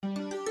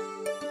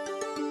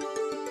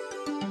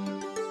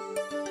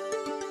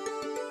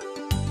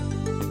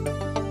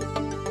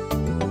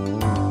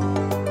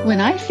When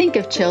I think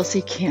of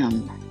Chelsea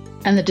Kim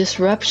and the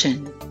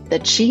disruption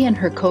that she and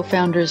her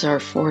co-founders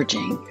are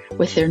forging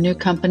with their new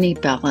company,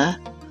 Bella,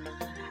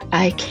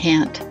 I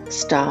can't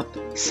stop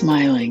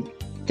smiling.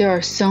 There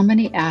are so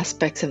many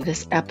aspects of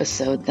this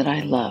episode that I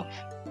love.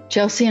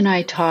 Chelsea and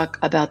I talk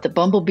about the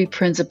Bumblebee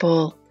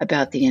principle,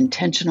 about the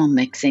intentional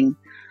mixing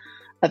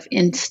of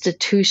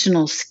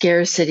institutional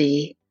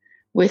scarcity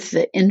with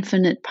the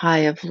infinite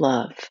pie of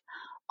love,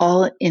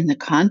 all in the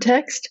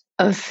context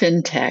of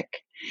fintech.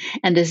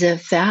 And as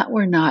if that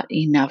were not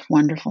enough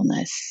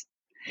wonderfulness,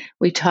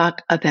 we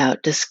talk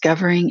about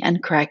discovering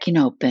and cracking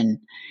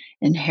open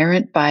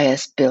inherent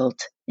bias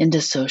built into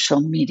social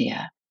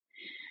media.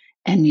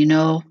 And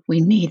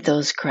we need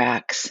those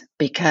cracks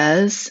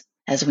because,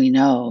 as we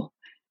know,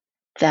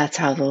 that's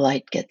how the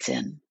light gets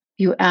in.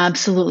 You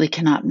absolutely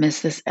cannot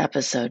miss this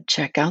episode.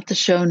 Check out the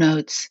show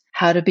notes,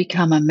 how to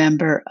become a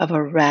member of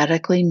a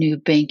radically new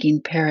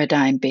banking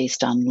paradigm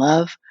based on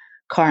love,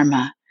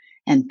 karma,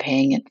 and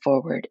paying it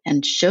forward.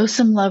 And show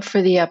some love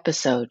for the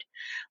episode.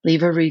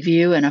 Leave a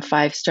review and a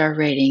 5-star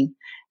rating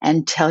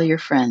and tell your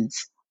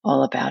friends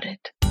all about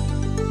it.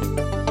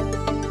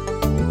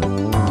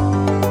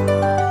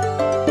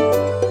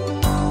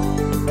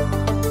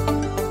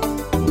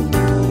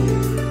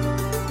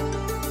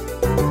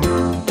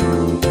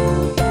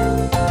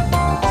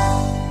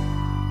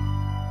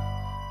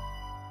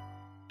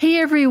 Hey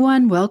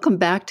everyone, welcome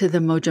back to the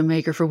Mojo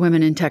Maker for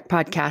Women in Tech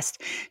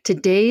podcast.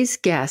 Today's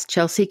guest,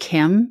 Chelsea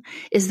Kim,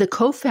 is the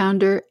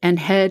co-founder and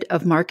head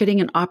of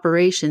marketing and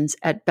operations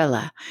at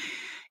Bella.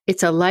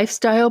 It's a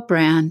lifestyle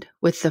brand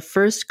with the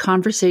first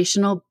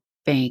conversational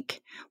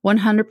bank,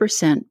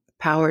 100%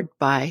 powered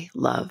by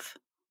love.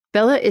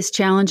 Bella is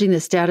challenging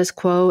the status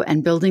quo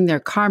and building their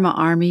karma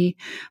army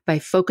by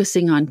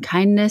focusing on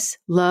kindness,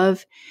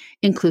 love,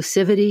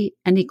 inclusivity,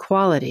 and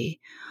equality,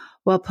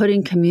 while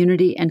putting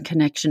community and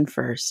connection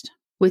first.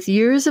 With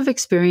years of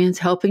experience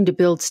helping to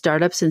build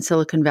startups in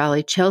Silicon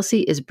Valley,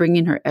 Chelsea is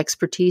bringing her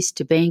expertise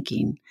to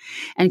banking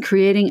and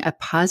creating a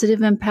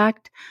positive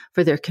impact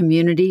for their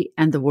community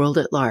and the world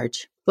at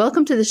large.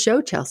 Welcome to the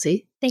show,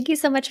 Chelsea. Thank you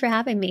so much for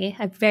having me.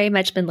 I've very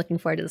much been looking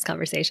forward to this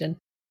conversation.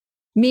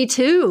 Me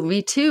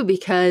too,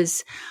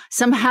 because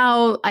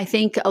somehow I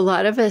think a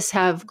lot of us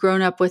have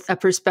grown up with a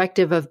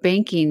perspective of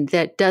banking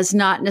that does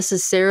not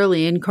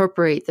necessarily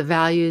incorporate the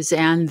values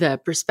and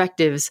the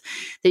perspectives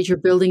that you're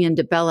building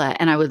into Bella.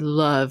 And I would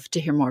love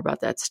to hear more about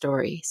that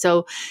story.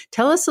 So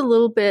tell us a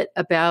little bit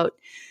about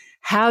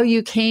how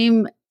you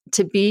came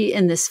to be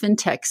in this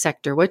fintech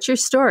sector. What's your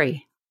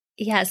story?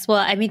 Yes.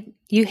 Well,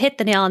 you hit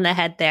the nail on the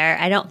head there.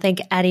 I don't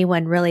think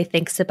anyone really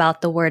thinks about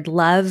the word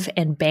love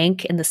and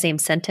bank in the same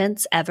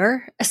sentence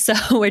ever. So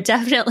we're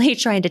definitely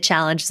trying to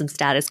challenge some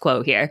status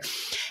quo here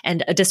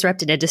and a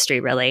disrupted industry,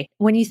 really.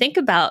 When you think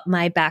about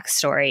my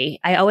backstory,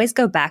 I always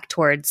go back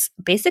towards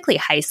basically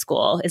high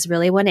school is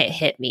really when it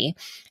hit me.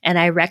 And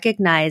I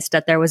recognized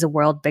that there was a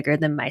world bigger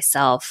than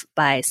myself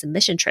by some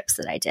mission trips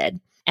that I did.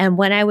 And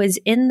when I was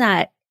in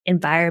that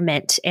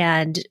environment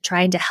and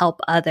trying to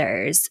help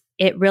others,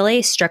 it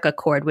really struck a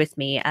chord with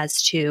me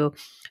as to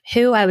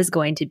who I was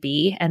going to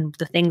be and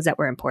the things that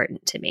were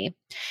important to me.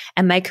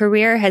 And my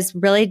career has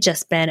really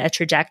just been a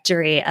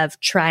trajectory of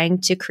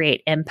trying to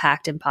create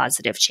impact and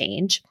positive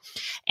change.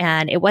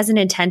 And it wasn't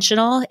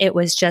intentional. It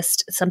was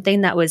just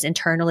something that was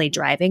internally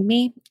driving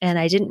me. And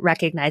I didn't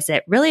recognize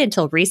it really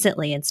until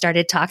recently and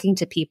started talking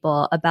to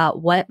people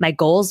about what my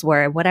goals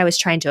were, what I was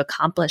trying to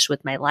accomplish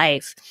with my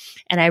life.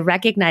 And I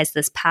recognized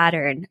this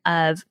pattern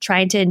of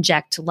trying to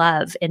inject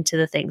love into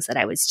the things that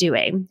I was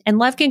doing. And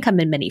love can come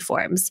in many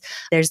forms.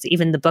 There's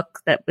even the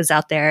book that was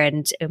out there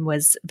and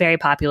was very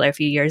popular a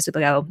few years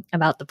ago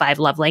about the 5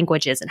 love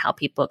languages and how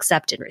people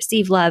accept and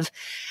receive love.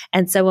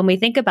 And so when we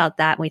think about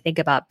that, when we think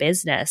about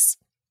business,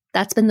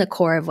 that's been the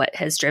core of what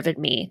has driven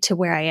me to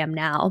where I am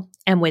now.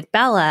 And with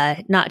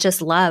Bella, not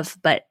just love,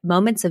 but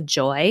moments of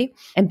joy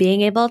and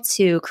being able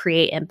to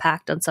create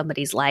impact on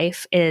somebody's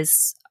life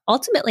is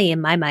ultimately,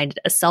 in my mind,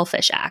 a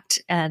selfish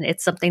act. And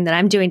it's something that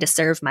I'm doing to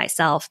serve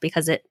myself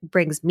because it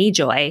brings me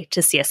joy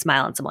to see a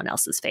smile on someone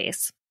else's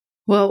face.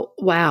 Well,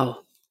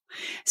 wow.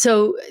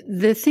 So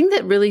the thing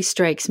that really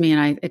strikes me,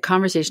 and a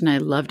conversation I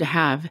love to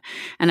have,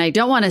 and I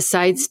don't want to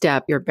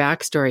sidestep your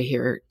backstory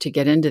here to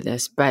get into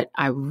this, but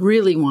I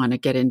really want to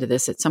get into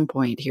this at some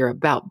point here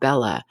about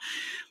Bella,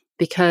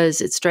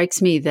 because it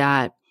strikes me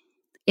that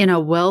in a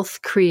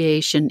wealth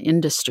creation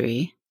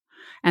industry,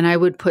 and I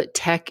would put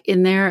tech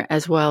in there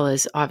as well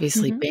as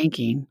obviously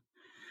banking,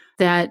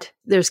 that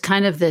there's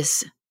kind of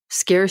this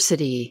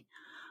scarcity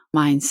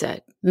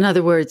mindset. In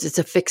other words, it's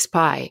a fixed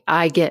pie.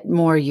 I get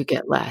more, you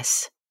get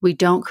less. We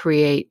don't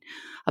create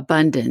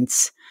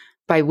abundance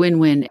by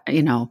win-win,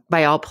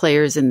 by all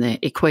players in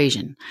the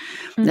equation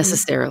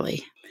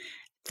necessarily.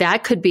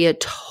 That could be a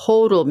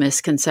total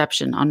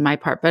misconception on my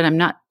part, but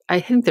I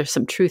think there's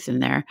some truth in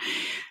there.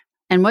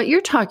 And what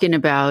you're talking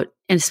about,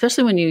 and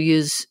especially when you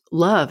use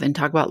love and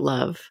talk about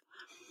love,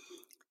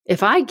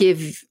 if I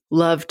give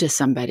love to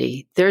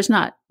somebody, there's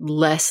not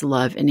less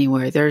love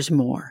anywhere, there's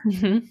more,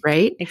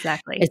 right?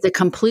 Exactly. It's a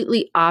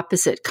completely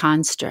opposite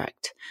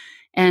construct.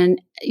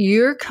 And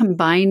you're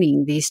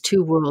combining these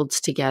two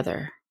worlds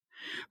together.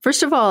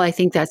 First of all, I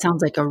think that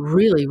sounds like a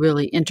really,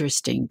 really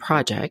interesting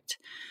project,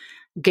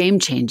 game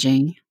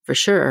changing for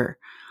sure,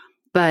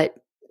 but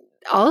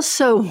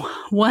also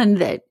one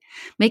that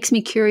makes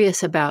me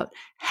curious about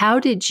how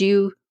did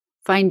you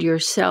find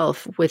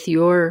yourself with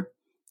your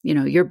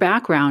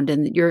background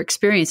and your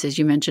experiences.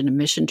 You mentioned a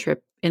mission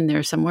trip in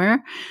there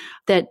somewhere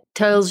that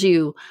tells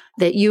you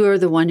that you are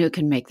the one who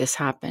can make this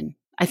happen.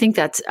 I think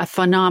that's a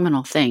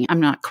phenomenal thing. I'm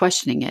not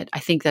questioning it. I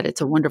think that it's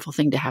a wonderful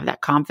thing to have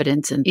that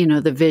confidence and,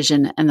 the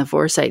vision and the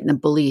foresight and the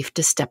belief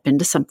to step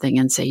into something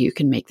and say, you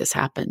can make this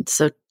happen.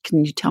 So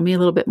can you tell me a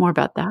little bit more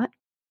about that?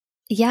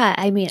 Yeah,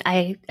 I mean,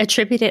 I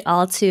attribute it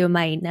all to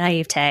my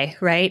naivete,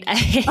 right?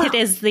 It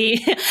is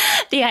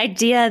the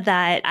idea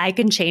that I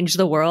can change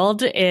the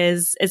world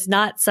is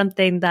not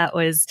something that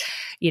was,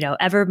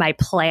 ever my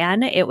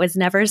plan. It was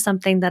never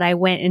something that I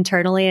went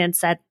internally and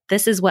said,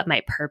 this is what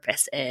my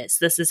purpose is.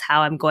 This is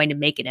how I'm going to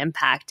make an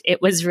impact.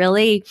 It was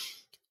really,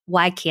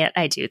 why can't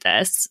I do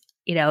this?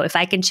 If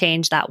I can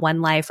change that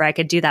one life or I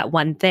could do that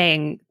one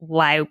thing,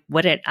 why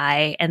wouldn't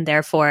I? And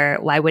therefore,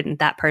 why wouldn't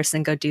that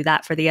person go do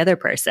that for the other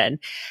person?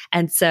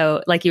 And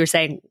so, like you were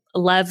saying,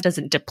 love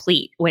doesn't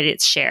deplete when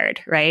it's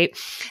shared, right?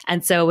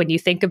 And so when you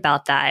think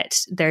about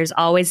that, there's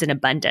always an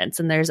abundance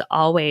and there's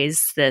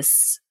always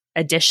this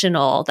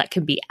additional that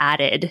can be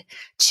added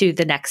to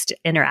the next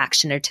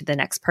interaction or to the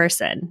next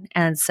person.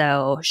 And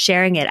so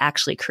sharing it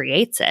actually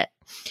creates it.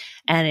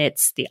 And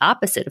it's the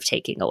opposite of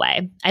taking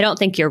away. I don't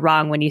think you're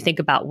wrong when you think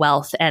about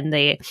wealth and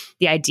the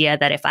idea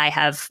that if I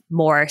have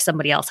more,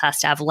 somebody else has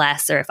to have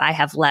less, or if I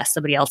have less,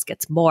 somebody else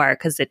gets more,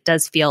 because it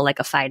does feel like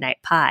a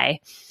finite pie.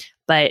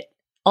 But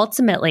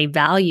ultimately,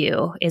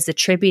 value is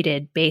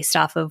attributed based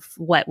off of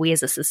what we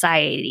as a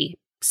society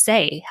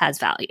say has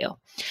value.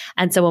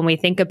 And so when we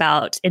think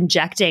about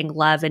injecting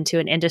love into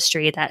an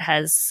industry that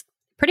has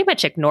pretty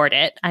much ignored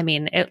it. I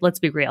mean, let's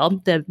be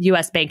real. The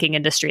US banking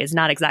industry is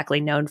not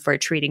exactly known for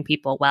treating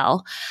people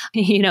well.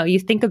 You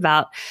think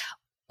about,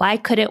 why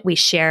couldn't we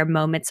share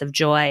moments of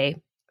joy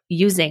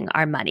using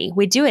our money?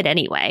 We do it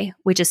anyway.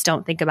 We just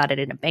don't think about it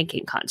in a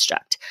banking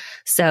construct.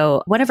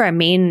 So one of our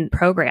main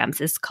programs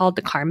is called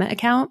the Karma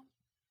Account.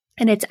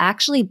 And it's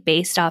actually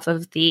based off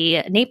of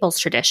the Naples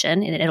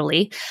tradition in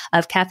Italy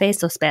of Caffè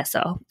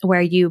Sospeso,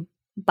 where you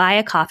buy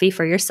a coffee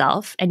for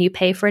yourself and you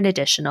pay for an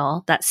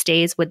additional that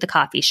stays with the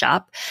coffee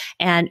shop.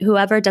 And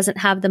whoever doesn't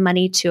have the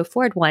money to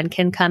afford one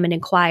can come and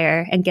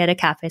inquire and get a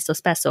Caffè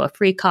Sospeso, a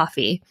free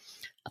coffee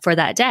for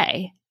that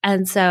day.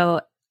 And so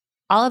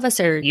all of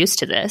us are used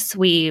to this.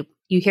 You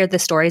hear the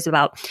stories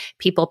about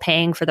people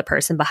paying for the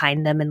person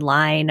behind them in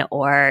line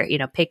or,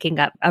 picking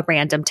up a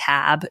random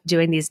tab,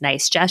 doing these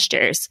nice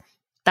gestures.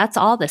 That's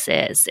all this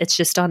is. It's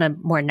just on a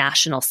more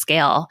national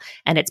scale,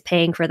 and it's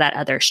paying for that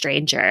other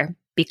stranger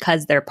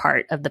because they're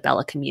part of the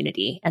Bella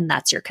community, and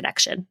that's your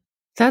connection.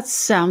 That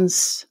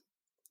sounds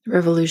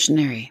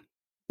revolutionary.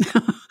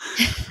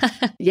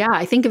 Yeah,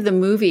 I think of the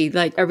movie,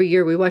 like every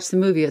year we watch the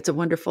movie, It's a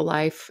Wonderful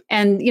Life.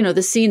 And,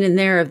 the scene in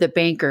there of the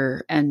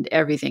banker and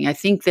everything. I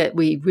think that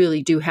we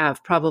really do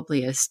have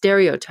probably a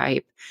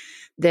stereotype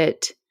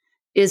that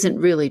isn't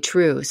really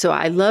true. So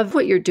I love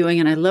what you're doing,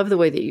 and I love the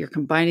way that you're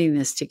combining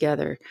this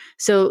together.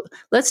 So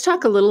let's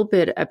talk a little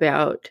bit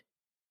about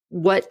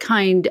what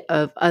kind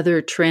of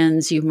other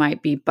trends you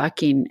might be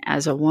bucking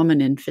as a woman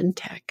in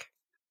fintech.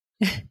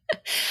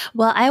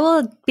 Well, I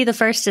will be the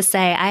first to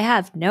say I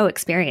have no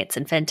experience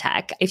in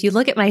fintech. If you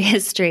look at my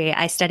history,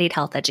 I studied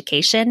health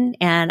education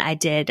and I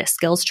did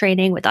skills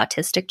training with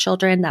autistic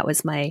children. That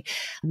was my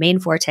main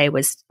forte,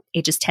 was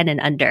ages 10 and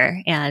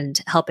under,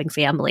 and helping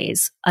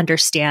families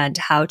understand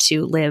how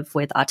to live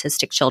with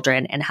autistic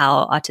children and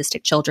how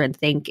autistic children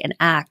think and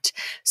act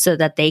so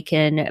that they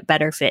can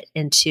better fit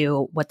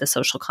into what the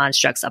social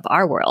constructs of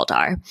our world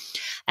are.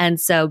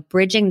 And so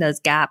bridging those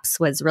gaps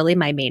was really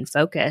my main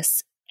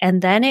focus.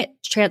 And then it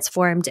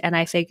transformed, and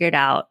I figured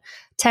out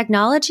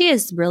technology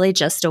is really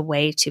just a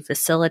way to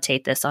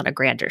facilitate this on a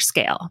grander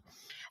scale.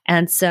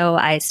 And so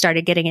I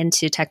started getting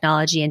into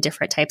technology in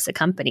different types of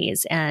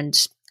companies,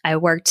 and I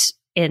worked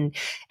in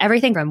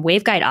everything from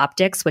waveguide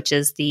optics, which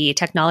is the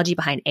technology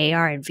behind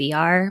AR and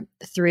VR,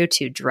 through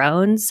to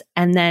drones,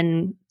 and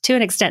then to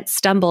an extent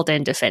stumbled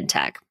into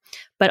fintech.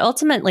 But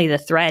ultimately, the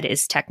thread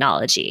is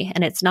technology,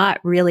 and it's not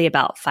really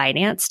about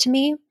finance to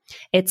me.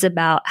 It's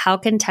about how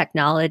can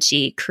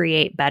technology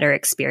create better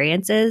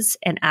experiences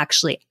and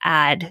actually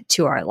add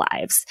to our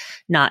lives,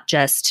 not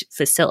just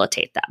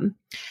facilitate them.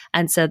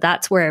 And so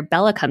that's where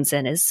Bella comes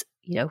in, is,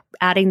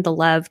 adding the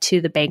love to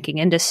the banking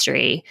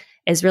industry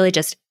is really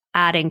just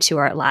adding to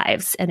our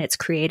lives, and it's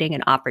creating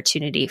an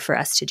opportunity for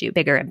us to do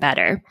bigger and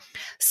better.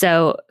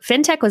 So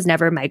fintech was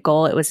never my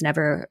goal. It was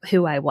never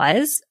who I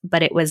was,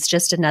 but it was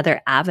just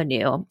another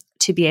avenue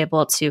to be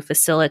able to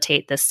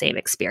facilitate the same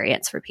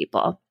experience for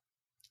people.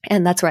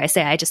 And that's where I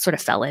say I just sort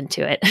of fell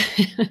into it.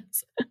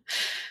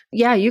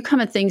 Yeah, you come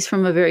at things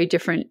from a very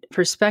different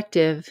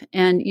perspective.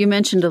 And you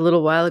mentioned a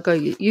little while ago,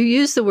 you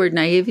used the word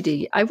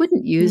naivety. I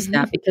wouldn't use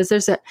that because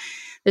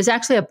there's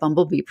actually a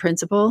bumblebee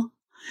principle.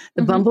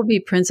 The bumblebee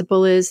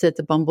principle is that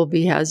the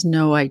bumblebee has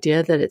no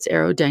idea that it's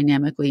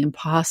aerodynamically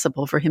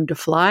impossible for him to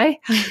fly.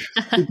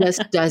 He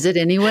just does it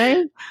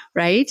anyway,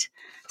 right?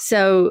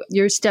 So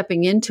you're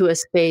stepping into a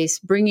space,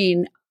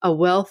 bringing a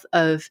wealth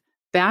of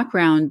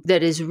background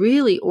that is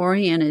really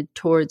oriented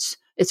towards,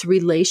 it's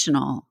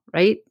relational,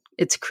 right?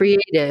 It's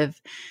creative.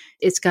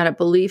 It's got a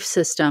belief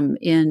system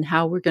in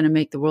how we're going to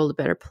make the world a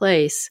better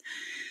place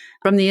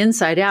from the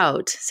inside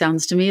out,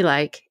 sounds to me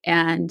like.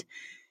 And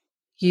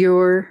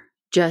you're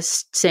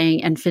just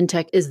saying, and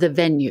FinTech is the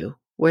venue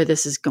where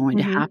this is going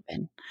to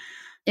happen.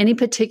 Any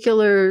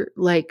particular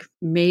like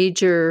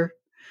major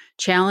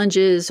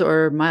challenges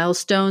or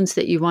milestones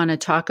that you want to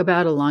talk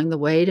about along the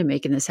way to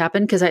making this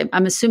happen? Because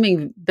I'm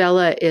assuming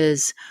Bella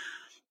is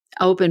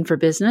open for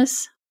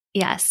business.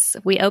 Yes,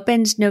 we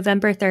opened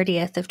November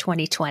 30th of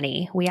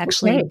 2020. We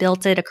actually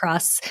built it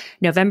across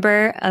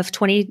November of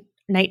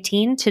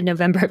 2019 to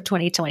November of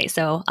 2020.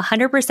 So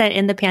 100%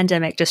 in the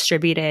pandemic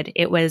distributed.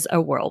 It was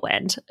a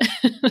whirlwind.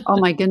 Oh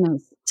my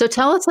goodness. So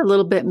tell us a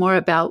little bit more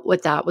about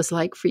what that was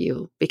like for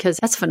you, because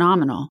that's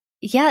phenomenal.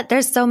 Yeah,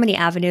 there's so many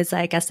avenues.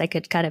 I guess I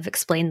could kind of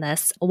explain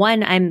this.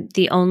 One, I'm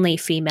the only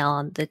female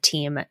on the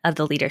team of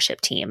the leadership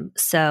team.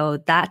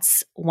 So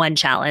that's one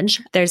challenge.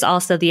 There's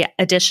also the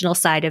additional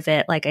side of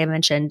it. Like I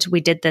mentioned,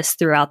 we did this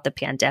throughout the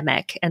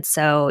pandemic. And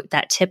so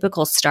that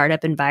typical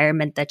startup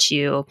environment that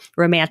you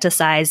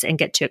romanticize and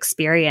get to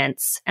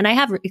experience, and I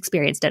have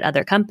experienced at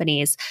other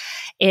companies,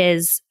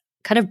 is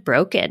kind of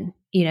broken.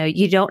 You know,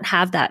 you don't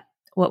have that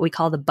what we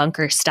call the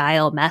bunker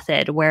style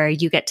method where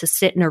you get to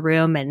sit in a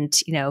room and,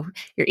 you know,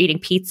 you're eating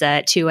pizza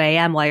at 2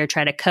 a.m. while you're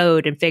trying to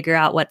code and figure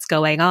out what's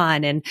going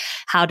on and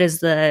how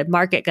does the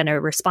market going to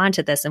respond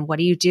to this and what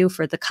do you do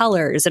for the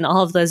colors and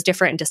all of those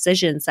different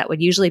decisions that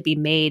would usually be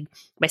made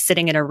by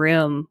sitting in a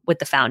room with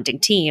the founding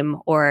team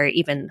or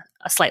even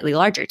a slightly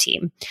larger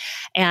team.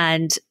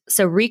 And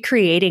so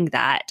recreating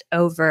that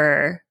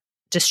over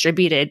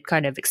distributed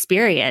kind of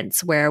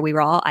experience where we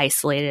were all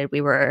isolated, we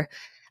were,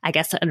 I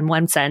guess in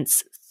one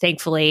sense,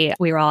 thankfully,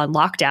 we were all in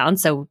lockdown,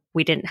 so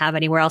we didn't have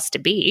anywhere else to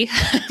be.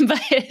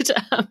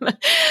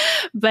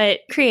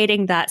 But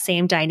creating that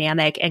same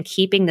dynamic and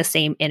keeping the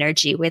same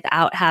energy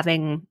without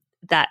having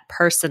that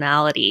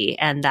personality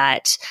and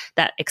that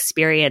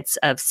experience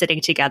of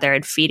sitting together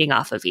and feeding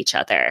off of each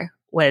other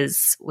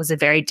was a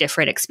very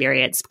different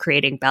experience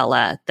creating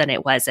Bella than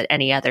it was at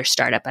any other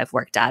startup I've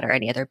worked at or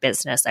any other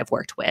business I've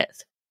worked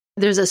with.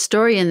 There's a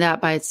story in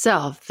that by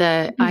itself,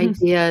 the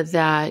idea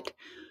that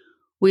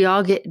we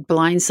all get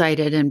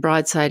blindsided and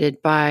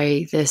broadsided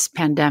by this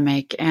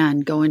pandemic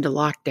and go into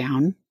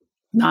lockdown,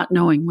 not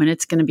knowing when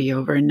it's going to be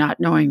over and not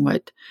knowing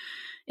what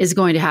is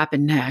going to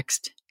happen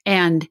next.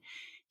 And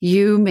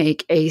you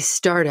make a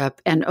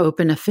startup and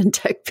open a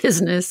FinTech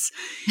business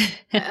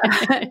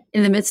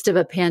in the midst of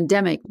a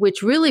pandemic,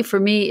 which really for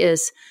me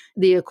is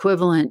the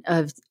equivalent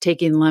of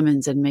taking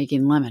lemons and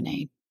making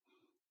lemonade.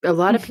 A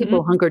lot of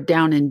people hunkered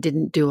down and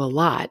didn't do a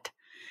lot.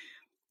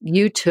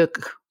 You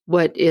took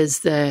what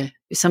is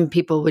some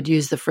people would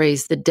use the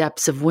phrase, the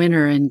depths of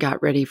winter and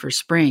got ready for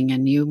spring,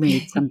 and you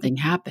made something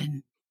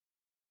happen.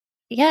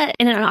 Yeah.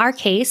 And in our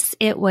case,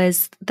 it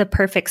was the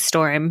perfect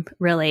storm,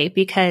 really,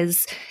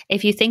 because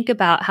if you think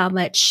about how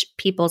much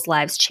people's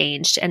lives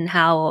changed and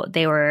how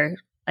they were,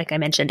 like I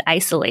mentioned,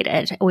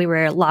 isolated, we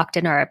were locked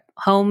in our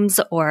homes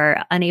or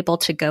unable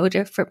to go to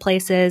different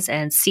places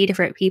and see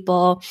different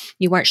people.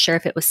 You weren't sure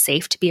if it was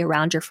safe to be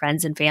around your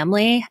friends and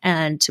family,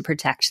 and to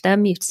protect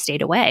them, you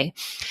stayed away.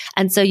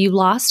 And so you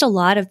lost a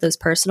lot of those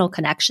personal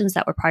connections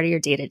that were part of your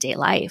day-to-day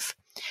life.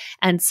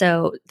 And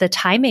so the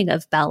timing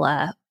of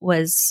Bella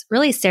was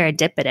really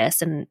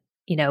serendipitous. And,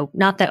 you know,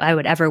 not that I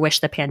would ever wish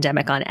the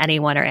pandemic on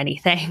anyone or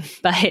anything,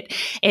 but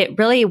it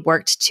really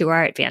worked to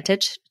our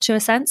advantage to a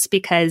sense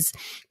because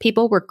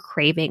people were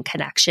craving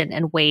connection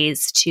and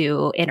ways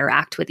to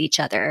interact with each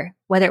other,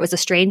 whether it was a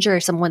stranger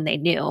or someone they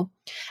knew.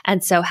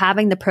 And so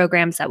having the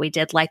programs that we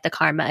did, like the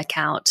Karma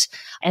account,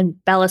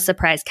 and Bella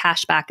Surprise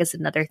Cashback is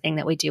another thing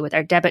that we do with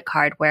our debit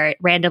card, where it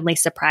randomly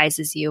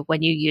surprises you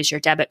when you use your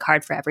debit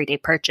card for everyday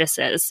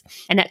purchases.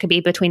 And that could be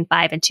between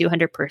 5% and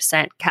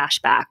 200%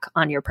 cashback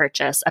on your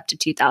purchase, up to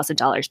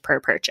 $2,000 per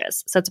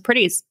purchase. So it's a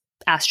pretty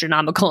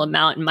astronomical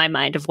amount in my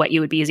mind of what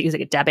you would be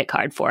using a debit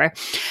card for.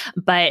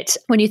 But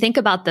when you think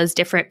about those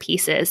different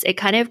pieces, it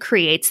kind of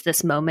creates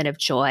this moment of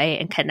joy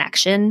and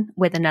connection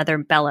with another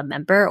Bella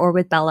member or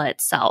with Bella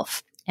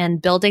itself.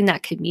 And building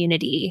that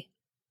community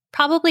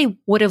probably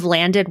would have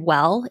landed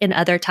well in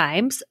other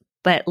times,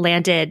 but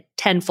landed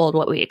tenfold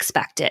what we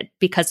expected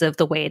because of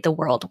the way the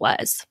world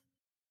was.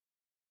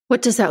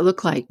 What does that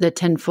look like, the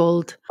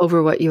tenfold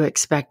over what you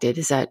expected?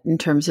 Is that in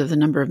terms of the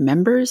number of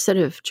members that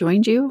have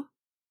joined you?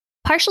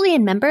 Partially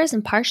in members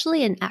and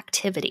partially in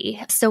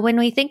activity. So when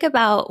we think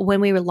about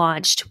when we were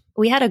launched,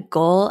 We had a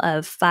goal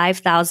of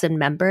 5,000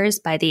 members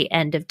by the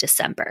end of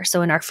December,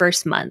 so in our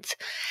first month.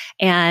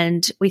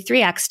 And we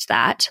 3x'd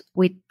that.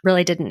 We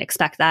really didn't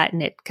expect that,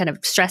 and it kind of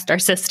stressed our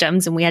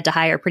systems, and we had to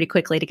hire pretty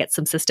quickly to get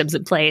some systems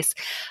in place.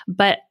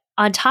 But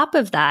on top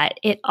of that,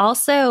 it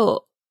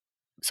also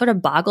sort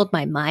of boggled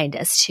my mind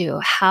as to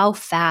how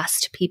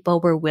fast people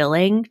were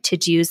willing to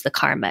use the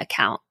Karma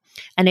account.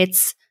 And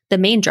it's the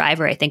main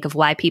driver, I think, of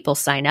why people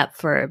sign up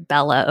for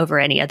Bella over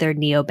any other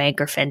neobank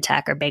or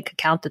fintech or bank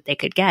account that they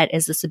could get,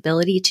 is this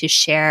ability to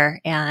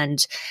share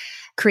and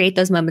create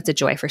those moments of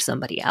joy for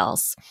somebody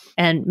else.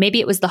 And maybe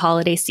it was the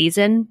holiday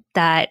season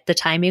that the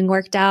timing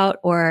worked out,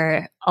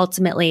 or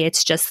ultimately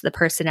it's just the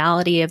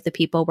personality of the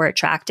people we're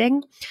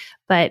attracting.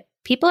 But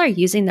people are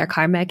using their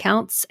Karma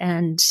accounts.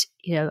 And,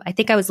 I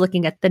think I was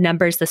looking at the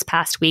numbers this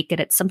past week, and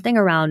it's something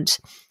around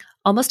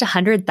almost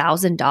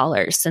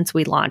 $100,000 since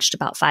we launched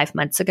about 5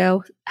 months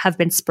ago have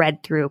been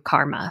spread through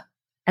Karma.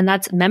 And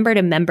that's member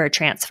to member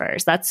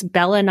transfers. That's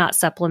Bella not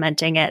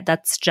supplementing it.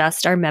 That's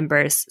just our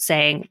members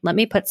saying, let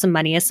me put some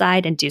money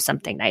aside and do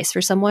something nice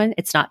for someone.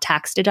 It's not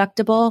tax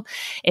deductible.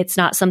 It's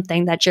not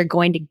something that you're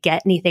going to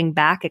get anything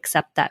back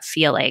except that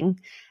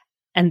feeling.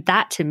 And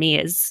that to me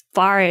is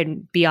far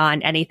and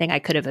beyond anything I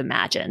could have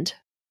imagined.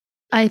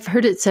 I've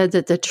heard it said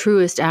that the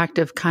truest act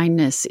of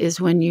kindness is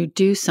when you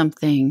do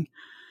something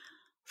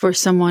for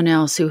someone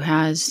else who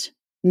has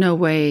no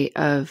way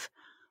of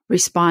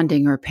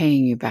responding or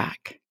paying you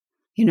back.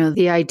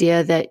 The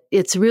idea that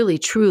it's really,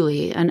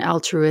 truly an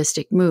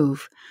altruistic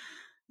move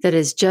that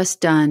is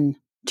just done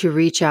to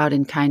reach out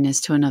in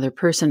kindness to another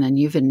person. And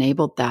you've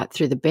enabled that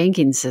through the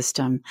banking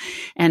system.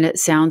 And it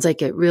sounds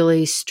like it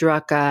really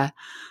struck a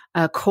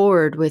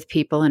chord with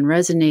people and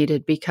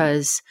resonated,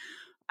 because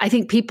I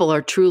think people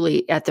are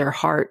truly at their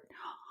heart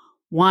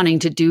wanting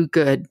to do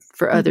good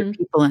for other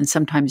people, and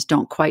sometimes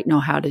don't quite know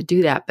how to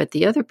do that. But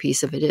the other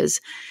piece of it is,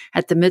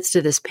 at the midst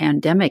of this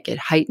pandemic, it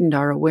heightened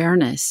our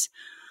awareness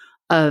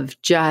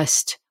of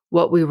just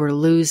what we were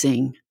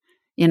losing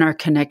in our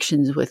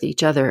connections with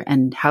each other,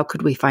 and how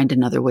could we find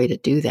another way to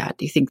do that?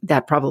 Do you think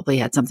that probably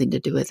had something to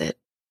do with it?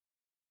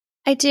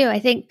 I do. I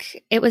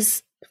think it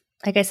was,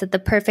 like I said, the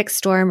perfect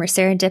storm or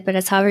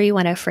serendipitous, however you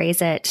want to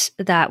phrase it,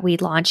 that we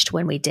launched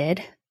when we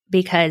did,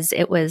 because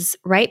it was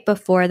right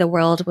before the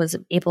world was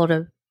able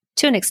to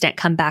an extent,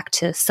 come back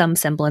to some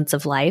semblance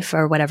of life,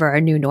 or whatever our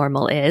new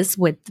normal is,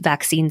 with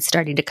vaccines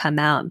starting to come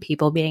out and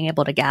people being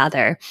able to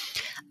gather.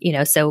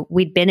 So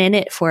we'd been in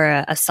it for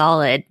a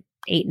solid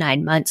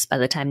 8-9 months by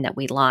the time that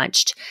we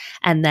launched.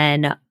 And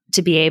then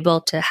to be able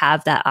to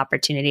have that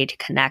opportunity to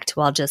connect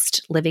while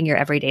just living your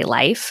everyday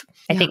life,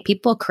 I think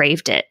people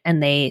craved it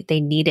and they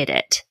needed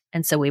it.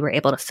 And so we were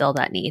able to fill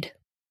that need.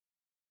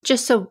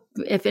 Just so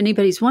if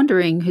anybody's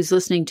wondering who's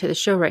listening to the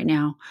show right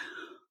now,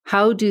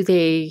 how do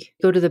they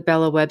go to the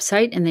Bella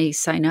website and they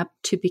sign up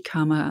to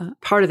become a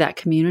part of that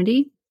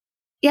community?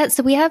 Yeah,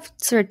 so we have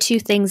sort of two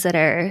things that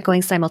are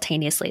going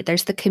simultaneously.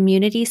 There's the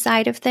community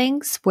side of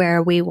things,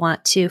 where we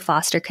want to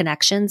foster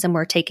connections, and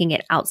we're taking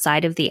it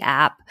outside of the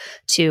app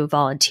to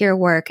volunteer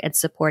work and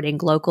supporting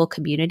local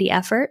community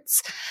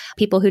efforts.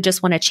 People who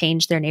just want to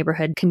change their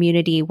neighborhood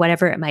community,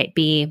 whatever it might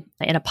be,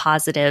 in a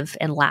positive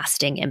and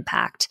lasting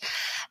impact.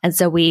 And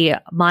so we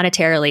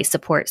monetarily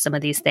support some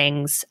of these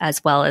things,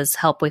 as well as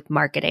help with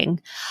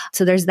marketing.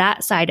 So there's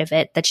that side of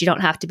it that you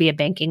don't have to be a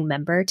banking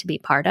member to be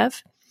part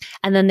of.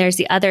 And then there's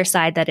the other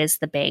side that is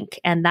the bank,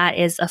 and that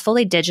is a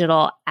fully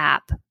digital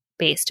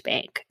app-based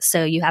bank.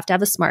 So you have to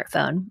have a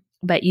smartphone,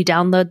 but you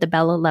download the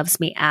Bella Loves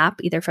Me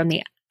app, either from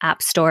the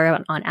App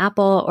Store on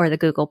Apple or the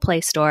Google Play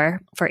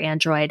Store for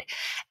Android,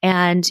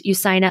 and you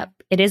sign up.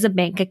 It is a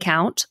bank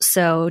account,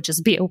 so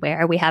just be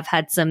aware. We have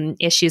had some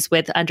issues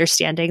with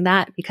understanding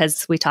that,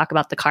 because we talk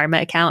about the Karma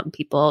account and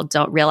people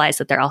don't realize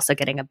that they're also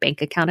getting a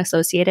bank account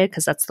associated,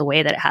 because that's the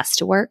way that it has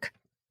to work,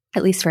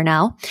 at least for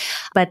now.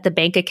 But the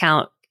bank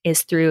account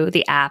is through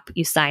the app.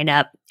 You sign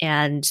up,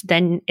 and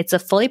then it's a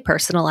fully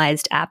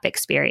personalized app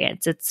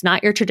experience. It's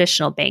not your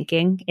traditional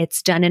banking.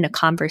 It's done in a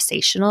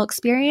conversational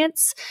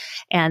experience.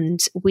 And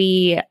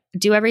we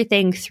do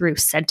everything through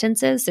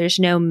sentences. There's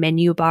no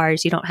menu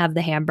bars. You don't have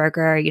the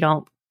hamburger. You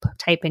don't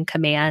type in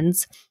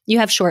commands. You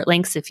have short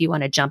links if you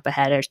want to jump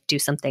ahead or do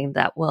something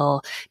that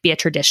will be a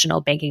traditional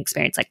banking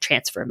experience, like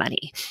transfer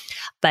money.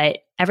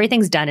 But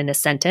everything's done in a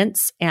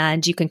sentence,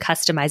 and you can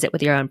customize it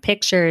with your own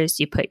pictures.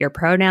 You put your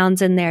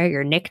pronouns in there,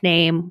 your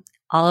nickname,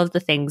 all of the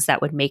things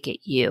that would make it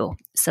you,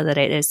 so that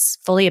it is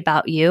fully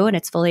about you, and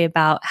it's fully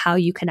about how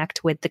you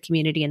connect with the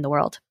community in the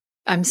world.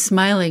 I'm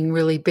smiling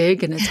really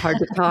big, and it's hard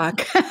to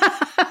talk.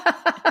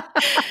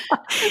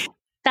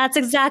 That's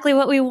exactly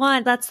what we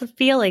want. That's the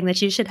feeling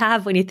that you should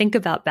have when you think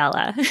about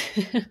Bella.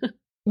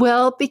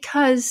 Well,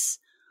 because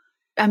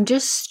I'm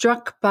just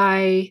struck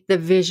by the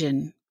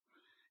vision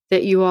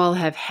that you all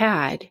have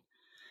had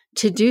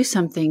to do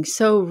something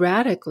so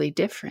radically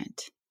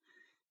different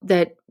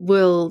that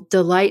will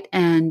delight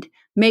and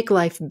make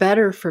life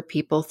better for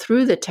people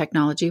through the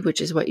technology, which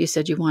is what you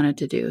said you wanted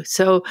to do.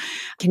 So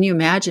can you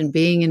imagine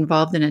being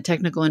involved in a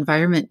technical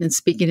environment and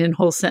speaking in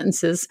whole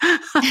sentences?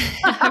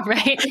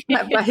 Right.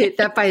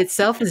 That by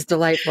itself is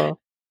delightful.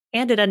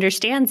 And it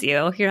understands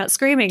you. You're not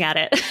screaming at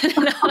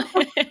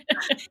it.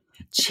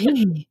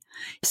 Gee.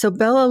 So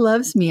Bella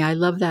loves me. I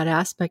love that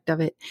aspect of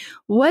it.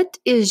 What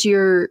is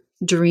your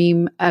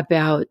dream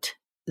about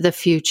the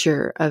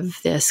future of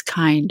this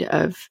kind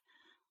of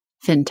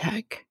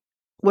fintech?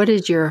 What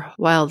is your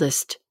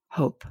wildest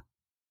hope?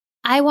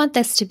 I want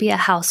this to be a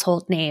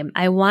household name.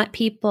 I want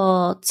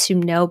people to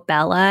know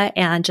Bella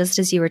and, just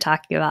as you were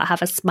talking about,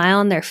 have a smile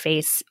on their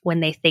face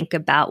when they think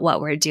about what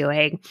we're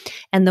doing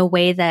and the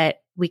way that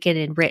we can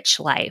enrich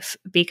life,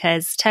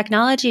 because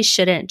technology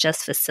shouldn't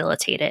just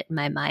facilitate it in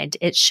my mind.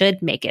 It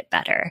should make it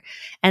better.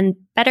 And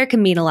better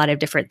can mean a lot of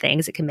different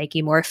things. It can make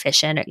you more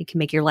efficient, or it can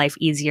make your life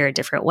easier in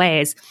different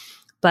ways.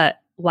 But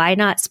why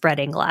not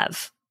spreading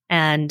love?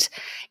 And,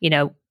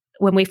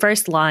 when we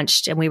first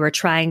launched and we were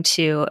trying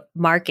to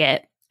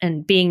market,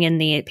 and being in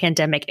the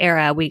pandemic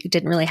era, we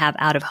didn't really have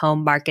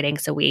out-of-home marketing.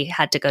 So we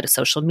had to go to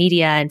social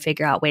media and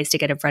figure out ways to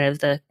get in front of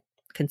the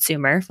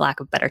consumer, for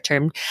lack of a better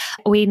term.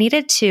 We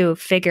needed to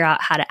figure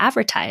out how to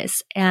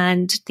advertise.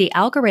 And the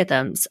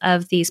algorithms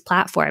of these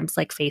platforms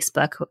like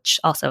Facebook, which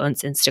also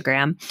owns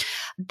Instagram,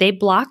 they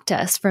blocked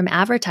us from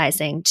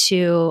advertising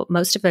to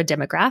most of their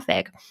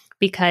demographic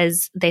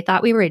because they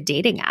thought we were a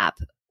dating app.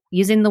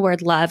 Using the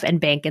word love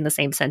and bank in the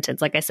same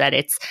sentence, like I said,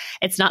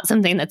 it's not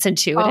something that's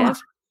intuitive.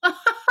 Oh.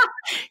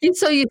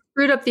 So you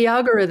screwed up the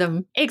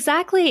algorithm.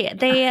 Exactly.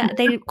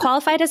 They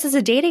qualified us as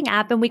a dating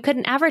app, and we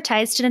couldn't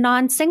advertise to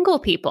non-single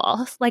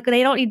people. Like,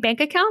 they don't need bank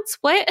accounts?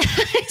 What?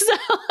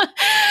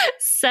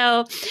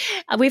 So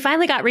we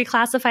finally got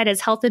reclassified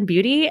as health and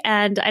beauty.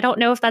 And I don't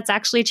know if that's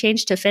actually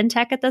changed to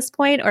fintech at this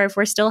point, or if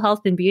we're still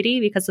health and beauty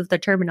because of the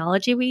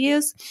terminology we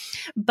use.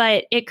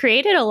 But it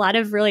created a lot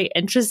of really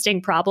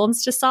interesting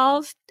problems to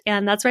solve.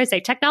 And that's where I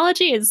say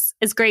technology is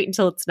great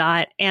until it's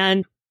not.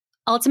 And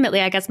ultimately,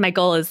 I guess my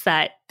goal is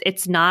that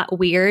it's not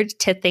weird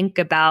to think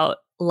about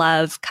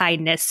love,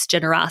 kindness,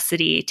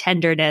 generosity,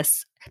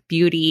 tenderness,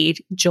 beauty,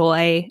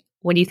 joy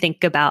when you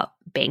think about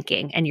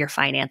banking and your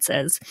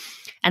finances.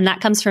 And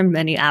that comes from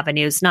many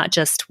avenues, not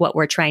just what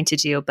we're trying to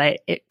do, but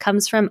it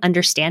comes from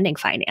understanding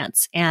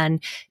finance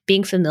and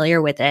being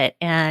familiar with it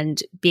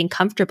and being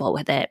comfortable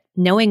with it,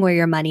 knowing where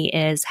your money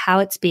is, how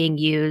it's being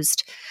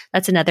used.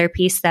 That's another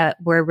piece that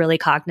we're really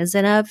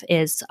cognizant of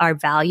is our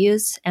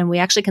values. And we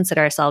actually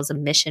consider ourselves a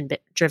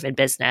mission-driven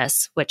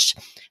business, which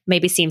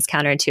maybe seems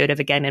counterintuitive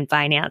again in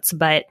finance.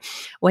 But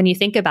when you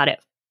think about it,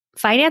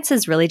 finance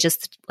is really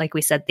just, like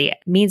we said, the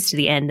means to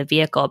the end, the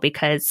vehicle,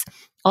 because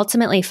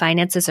ultimately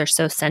finances are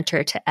so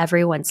centered to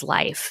everyone's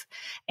life.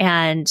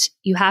 And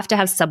you have to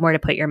have somewhere to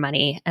put your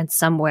money and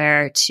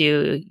somewhere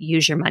to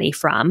use your money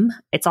from.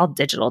 It's all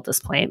digital at this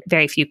point.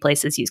 Very few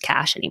places use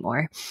cash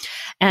anymore.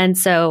 And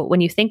so when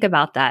you think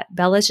about that,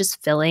 Bella's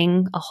just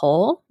filling a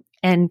hole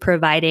and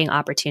providing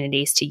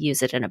opportunities to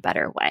use it in a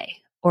better way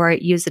or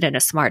use it in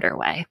a smarter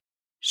way.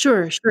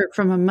 Sure.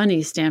 From a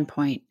money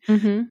standpoint.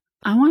 Mm-hmm.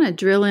 I want to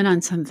drill in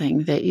on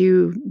something that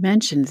you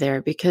mentioned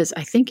there, because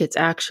I think it's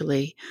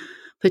actually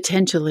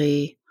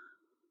potentially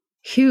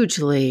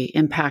hugely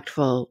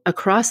impactful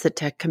across the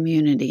tech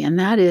community. And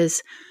that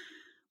is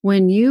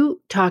when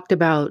you talked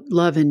about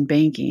love and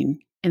banking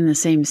in the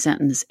same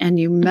sentence and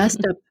you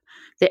messed up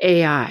the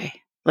AI,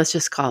 let's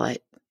just call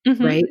it,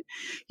 right?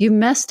 You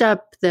messed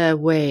up the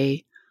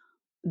way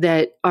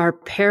that our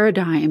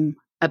paradigm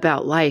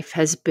about life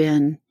has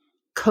been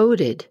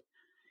coded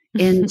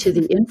into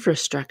the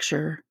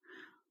infrastructure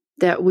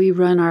that we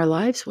run our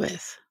lives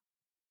with.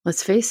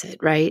 Let's face it,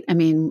 right? I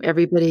mean,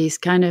 everybody's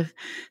kind of,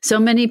 so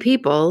many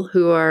people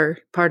who are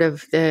part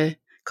of the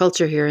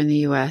culture here in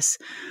the US,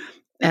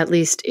 at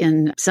least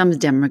in some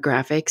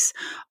demographics,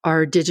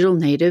 are digital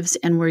natives,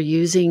 and we're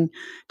using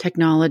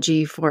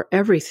technology for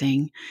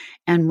everything.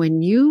 And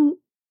when you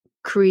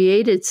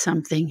created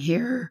something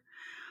here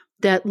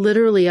that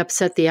literally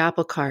upset the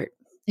apple cart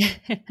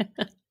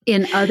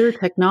in other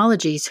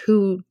technologies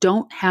who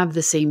don't have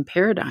the same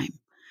paradigm,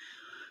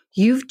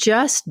 you've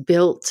just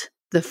built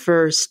the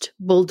first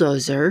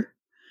bulldozer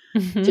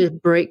to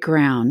break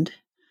ground,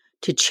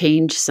 to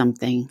change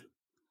something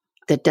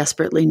that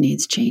desperately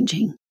needs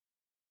changing.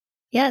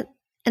 Yeah.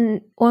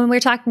 And when we're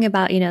talking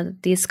about,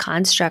 these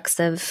constructs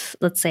of,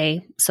 let's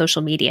say,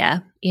 social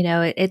media,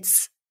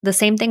 it's the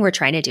same thing we're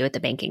trying to do with the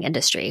banking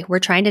industry. We're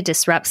trying to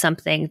disrupt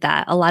something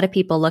that a lot of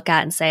people look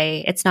at and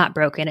say, it's not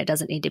broken, it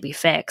doesn't need to be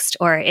fixed,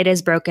 or it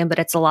is broken, but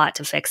it's a lot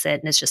to fix it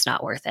and it's just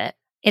not worth it.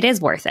 It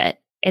is worth it.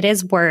 It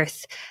is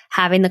worth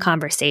having the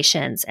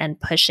conversations and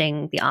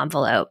pushing the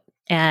envelope.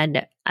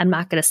 And I'm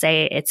not going to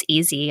say it's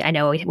easy. I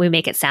know we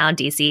make it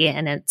sound easy,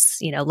 and it's,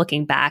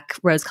 looking back,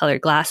 rose-colored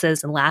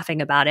glasses and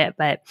laughing about it,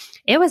 but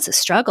it was a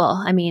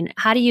struggle. I mean,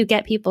 how do you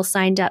get people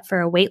signed up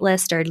for a wait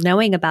list or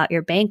knowing about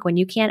your bank when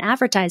you can't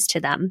advertise to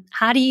them?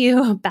 How do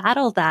you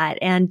battle that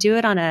and do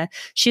it on a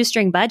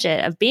shoestring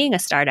budget of being a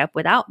startup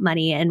without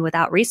money and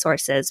without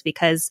resources,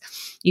 because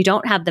you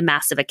don't have the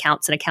massive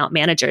accounts and account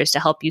managers to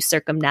help you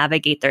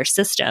circumnavigate their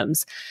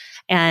systems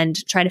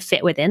and try to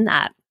fit within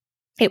that?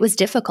 It was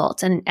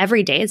difficult, and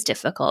every day is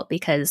difficult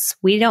because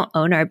we don't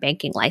own our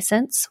banking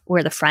license.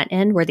 We're the front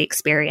end, we're the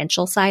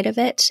experiential side of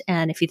it.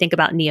 And if you think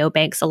about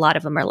neobanks, a lot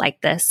of them are like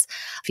this.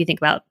 If you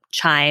think about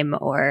Chime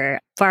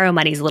or Faro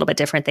Money is a little bit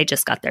different. They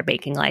just got their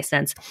banking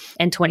license.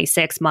 And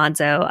 26,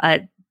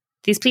 Monzo,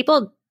 these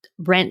people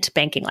rent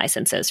banking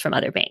licenses from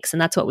other banks, and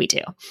that's what we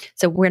do.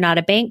 So we're not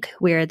a bank,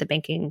 we're the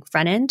banking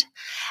front end.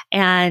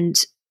 And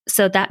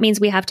so that means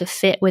we have to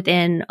fit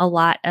within a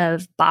lot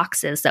of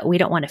boxes that we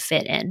don't want to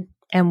fit in.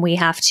 And we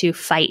have to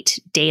fight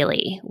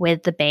daily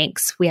with the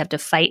banks. We have to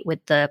fight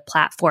with the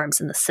platforms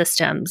and the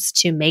systems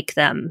to make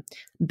them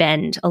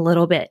bend a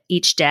little bit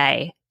each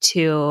day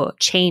to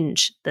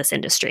change this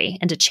industry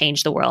and to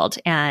change the world.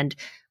 And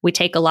we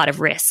take a lot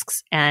of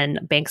risks, and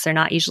banks are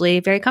not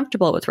usually very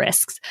comfortable with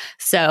risks.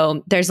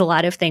 So there's a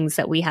lot of things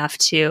that we have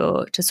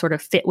to sort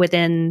of fit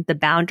within the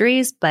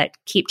boundaries, but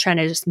keep trying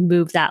to just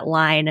move that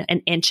line an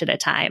inch at a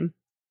time.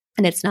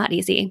 And it's not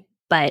easy.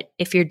 But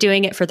if you're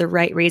doing it for the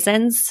right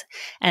reasons,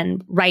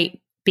 and right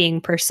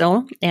being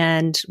personal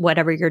and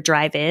whatever your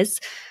drive is,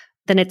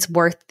 then it's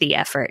worth the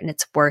effort and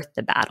it's worth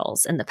the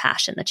battles and the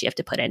passion that you have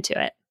to put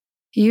into it.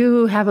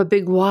 You have a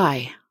big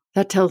why.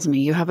 That tells me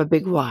you have a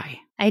big why.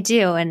 I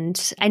do.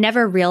 And I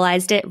never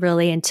realized it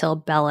really until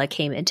Bella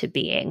came into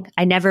being.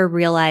 I never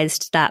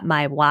realized that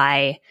my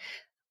why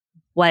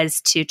was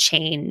to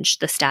change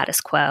the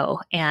status quo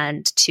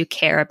and to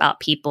care about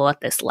people at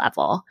this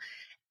level.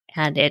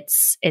 And it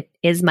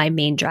is my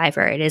main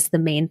driver. It is the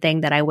main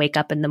thing that I wake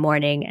up in the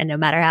morning, and no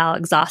matter how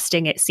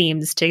exhausting it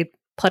seems to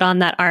put on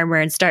that armor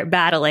and start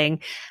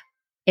battling,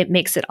 it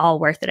makes it all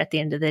worth it at the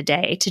end of the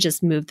day to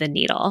just move the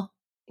needle.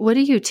 What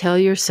do you tell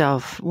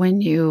yourself when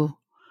you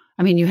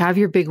have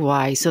your big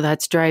why, so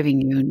that's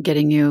driving you and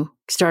getting you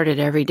started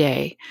every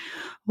day.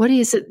 What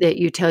is it that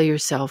you tell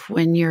yourself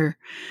when you're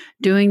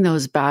doing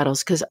those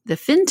battles? Because the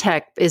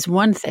fintech is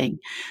one thing.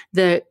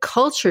 The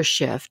culture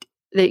shift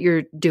that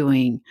you're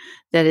doing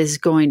that is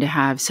going to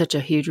have such a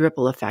huge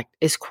ripple effect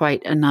is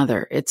quite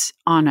another. It's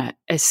on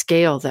a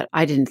scale that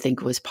I didn't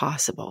think was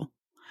possible.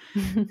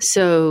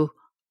 So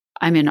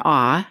I'm in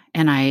awe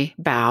and I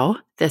bow.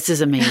 This is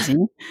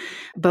amazing.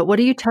 But what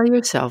do you tell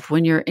yourself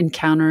when you're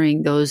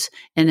encountering those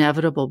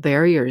inevitable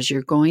barriers?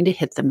 You're going to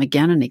hit them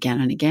again and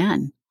again and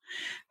again.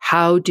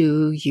 How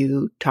do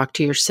you talk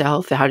to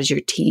yourself? How does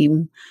your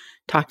team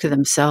talk to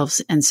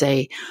themselves and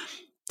say,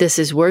 this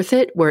is worth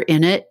it, we're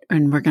in it,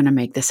 and we're going to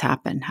make this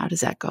happen? How does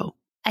that go?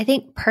 I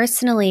think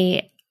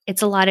personally,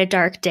 it's a lot of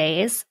dark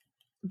days.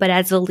 But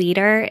as a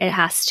leader, it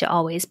has to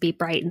always be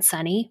bright and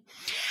sunny.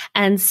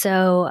 And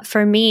so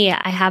for me,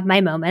 I have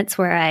my moments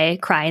where I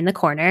cry in the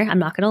corner. I'm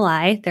not going to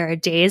lie. There are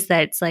days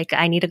that it's like,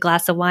 I need a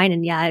glass of wine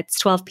and yeah, it's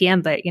 12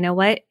 p.m., but you know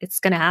what? It's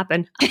going to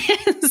happen.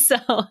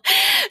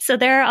 So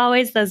there are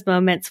always those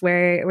moments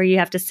where you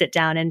have to sit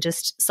down and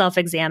just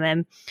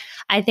self-examine.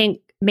 I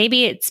think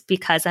maybe it's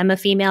because I'm a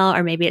female,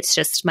 or maybe it's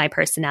just my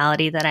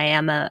personality that I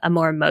am a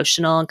more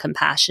emotional and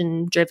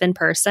compassion-driven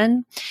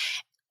person.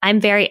 I'm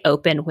very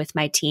open with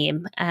my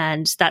team,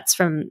 and that's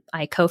from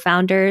my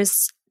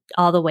co-founders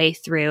all the way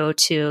through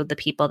to the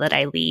people that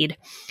I lead.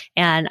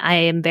 And I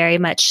am very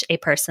much a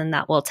person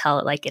that will tell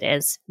it like it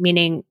is,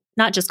 meaning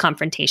not just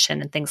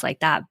confrontation and things like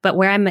that, but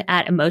where I'm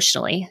at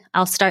emotionally.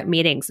 I'll start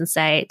meetings and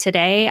say,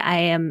 today I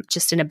am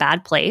just in a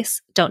bad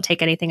place. Don't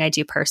take anything I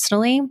do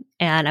personally.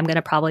 And I'm going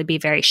to probably be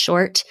very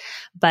short,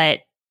 but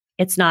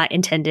it's not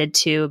intended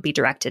to be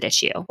directed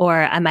at you.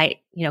 Or I might,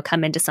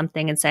 come into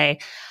something and say,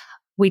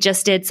 we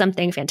just did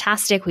something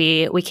fantastic.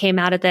 We came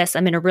out of this.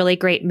 I'm in a really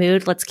great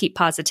mood. Let's keep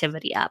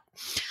positivity up.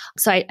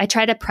 So I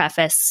try to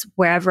preface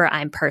wherever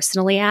I'm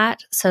personally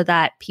at so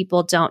that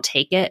people don't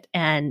take it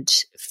and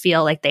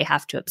feel like they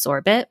have to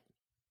absorb it.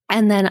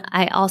 And then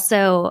I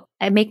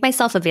make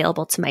myself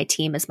available to my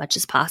team as much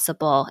as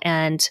possible.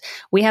 And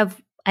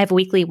I have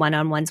weekly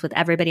one-on-ones with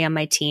everybody on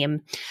my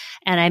team.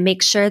 And I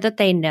make sure that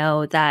they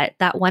know that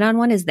that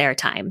one-on-one is their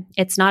time.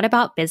 It's not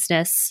about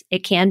business.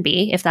 It can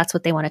be if that's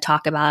what they want to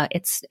talk about.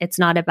 It's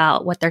not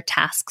about what their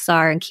tasks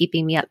are and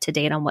keeping me up to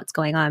date on what's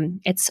going on.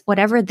 It's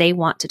whatever they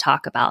want to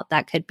talk about.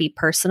 That could be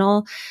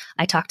personal.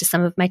 I talk to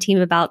some of my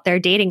team about their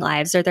dating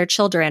lives or their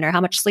children or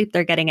how much sleep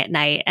they're getting at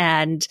night.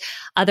 And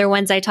other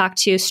ones I talk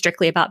to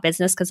strictly about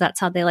business because that's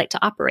how they like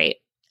to operate.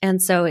 And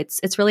so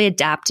it's really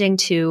adapting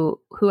to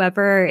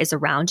whoever is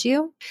around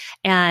you,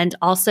 and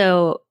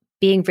also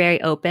being very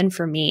open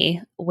for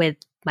me with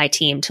my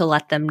team to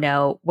let them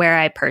know where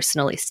I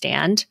personally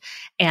stand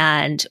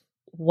and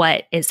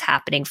what is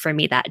happening for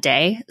me that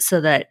day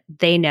so that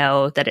they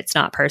know that it's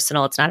not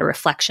personal. It's not a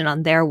reflection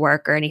on their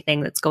work or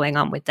anything that's going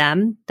on with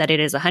them, that it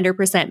is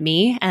 100%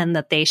 me and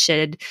that they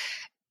should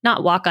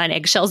not walk on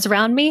eggshells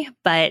around me,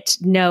 but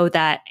know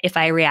that if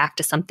I react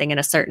to something in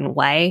a certain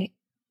way,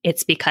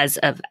 it's because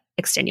of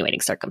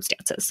extenuating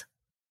circumstances.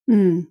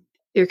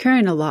 You're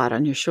carrying a lot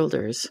on your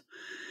shoulders.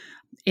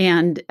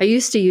 And I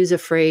used to use a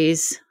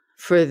phrase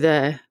for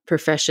the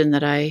profession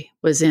that I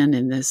was in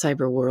the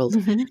cyber world,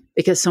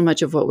 because so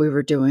much of what we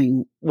were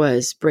doing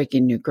was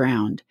breaking new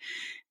ground.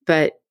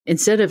 But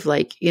instead of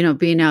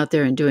being out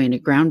there and doing a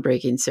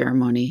groundbreaking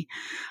ceremony,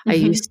 I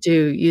used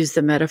to use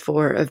the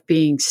metaphor of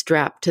being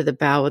strapped to the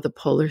bow of the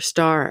polar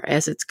star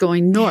as it's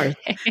going north.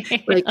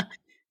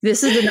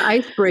 This is an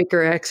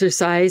icebreaker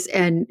exercise,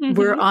 and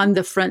we're on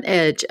the front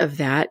edge of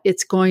that.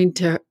 It's going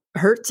to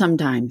hurt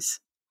sometimes.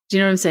 Do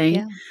you know what I'm saying?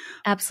 Yeah,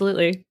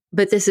 absolutely.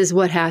 But this is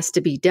what has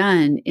to be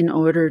done in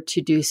order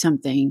to do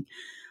something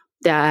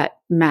that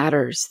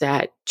matters,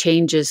 that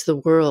changes the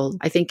world.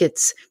 I think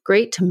it's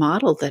great to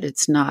model that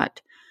it's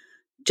not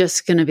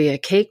just going to be a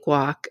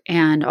cakewalk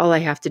and all I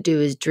have to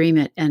do is dream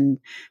it and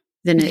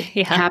then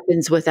it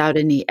happens without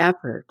any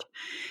effort.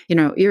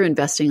 You're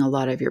investing a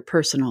lot of your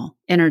personal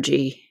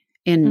energy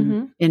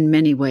in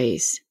many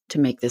ways to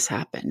make this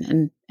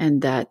happen.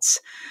 And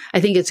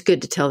I think it's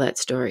good to tell that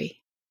story.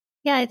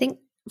 Yeah, I think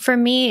for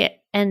me,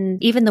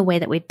 and even the way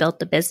that we've built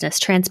the business,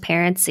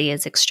 transparency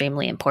is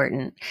extremely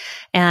important.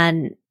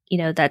 And,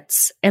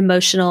 that's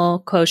emotional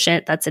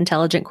quotient, that's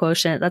intelligent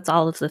quotient, that's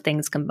all of the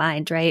things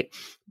combined, right?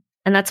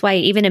 And that's why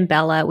even in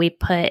Bella, we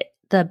put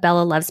the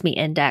Bella Loves Me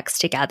Index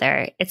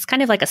together. It's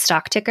kind of like a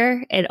stock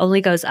ticker. It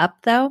only goes up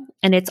though.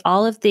 And it's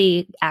all of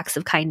the acts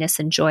of kindness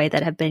and joy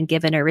that have been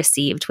given or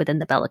received within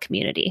the Bella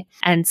community.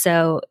 And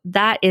so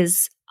that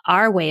is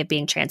our way of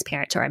being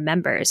transparent to our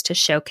members, to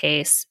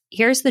showcase,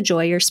 here's the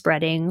joy you're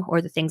spreading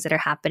or the things that are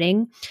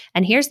happening.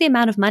 And here's the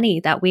amount of money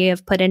that we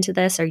have put into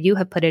this or you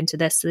have put into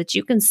this so that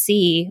you can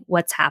see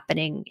what's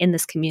happening in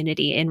this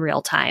community in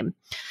real time.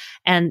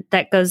 And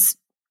that goes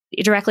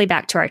directly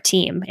back to our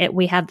team.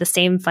 We have the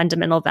same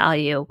fundamental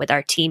value with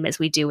our team as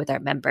we do with our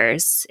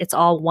members. It's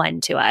all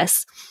one to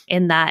us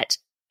in that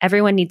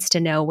everyone needs to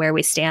know where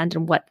we stand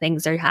and what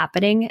things are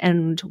happening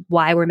and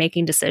why we're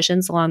making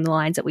decisions along the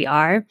lines that we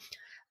are.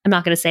 I'm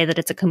not going to say that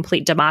it's a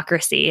complete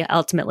democracy.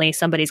 Ultimately,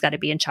 somebody's got to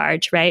be in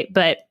charge, right?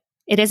 But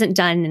it isn't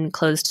done in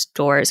closed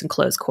doors and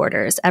closed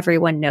quarters.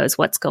 Everyone knows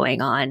what's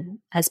going on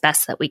as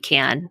best that we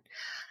can.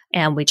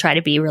 And we try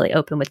to be really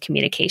open with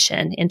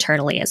communication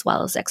internally as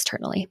well as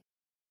externally.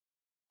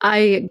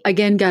 I,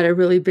 again, got a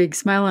really big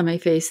smile on my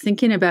face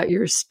thinking about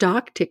your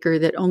stock ticker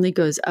that only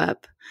goes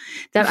up.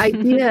 That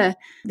idea,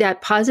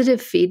 that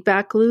positive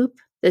feedback loop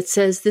that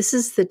says, this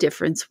is the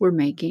difference we're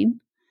making.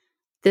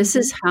 This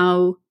is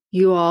how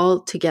you all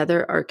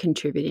together are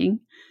contributing,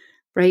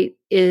 right?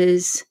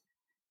 Is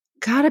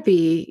gotta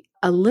be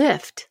a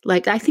lift.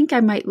 I think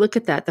I might look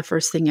at that the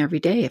first thing every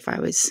day if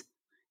I was,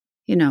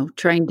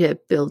 trying to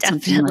build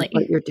something like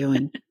what you're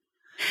doing.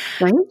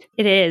 Right?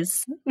 It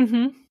is.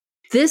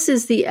 This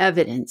is the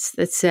evidence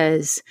that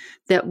says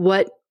that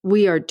what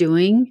we are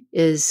doing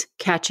is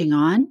catching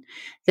on,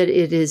 that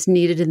it is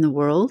needed in the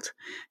world.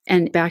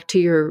 And back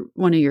to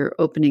one of your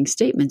opening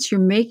statements,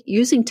 you're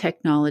using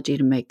technology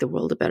to make the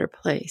world a better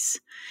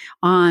place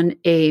on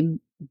a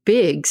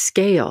big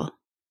scale.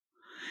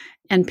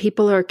 And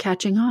people are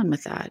catching on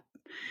with that.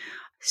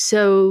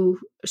 So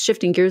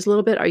shifting gears a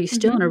little bit, are you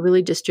still in a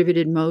really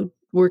distributed mode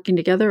working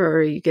together, or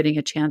are you getting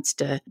a chance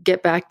to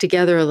get back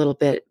together a little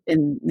bit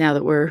and now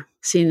that we're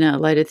seeing a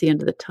light at the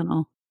end of the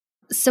tunnel?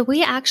 So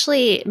we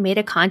actually made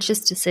a conscious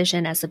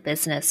decision as a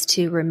business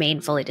to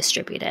remain fully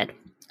distributed.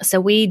 So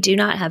we do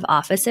not have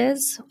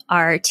offices.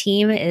 Our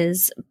team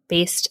is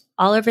based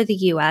all over the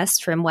US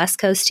from West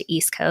Coast to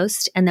East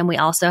Coast. And then we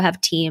also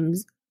have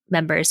teams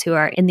members who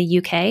are in the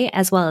UK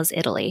as well as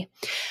Italy.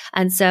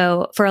 And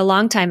so for a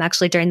long time,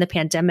 actually during the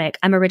pandemic,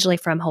 I'm originally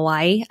from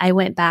Hawaii. I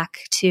went back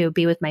to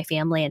be with my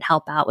family and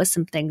help out with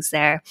some things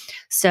there.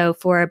 So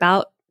for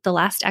about the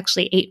last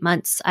actually 8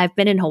 months, I've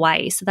been in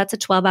Hawaii. So that's a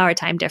 12-hour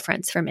time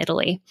difference from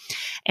Italy.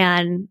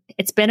 And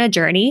it's been a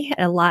journey,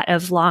 a lot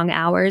of long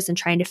hours and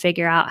trying to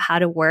figure out how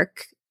to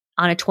work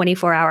on a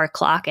 24-hour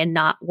clock and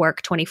not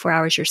work 24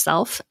 hours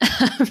yourself.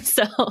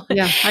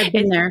 Yeah, I've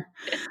been there.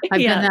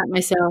 I've done that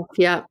myself.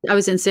 Yeah. I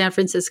was in San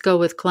Francisco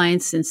with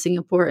clients in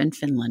Singapore and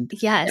Finland.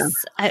 Yes.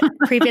 Yeah.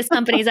 Previous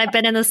companies, I've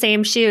been in the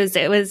same shoes.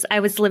 I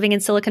was living in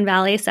Silicon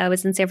Valley. So I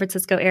was in San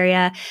Francisco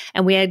area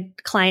and we had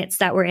clients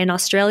that were in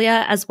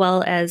Australia as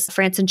well as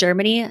France and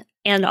Germany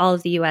and all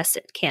of the US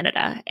and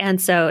Canada. And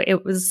so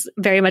it was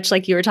very much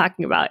like you were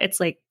talking about. It's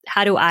like,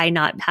 how do I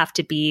not have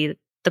to be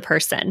the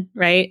person,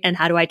 right? And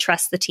how do I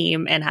trust the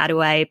team? And how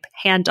do I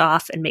hand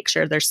off and make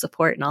sure there's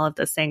support and all of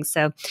those things?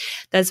 So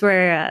those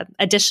were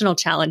additional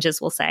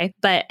challenges, we'll say.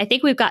 But I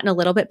think we've gotten a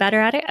little bit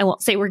better at it. I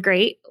won't say we're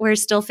great. We're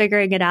still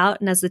figuring it out.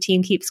 And as the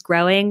team keeps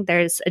growing,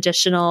 there's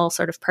additional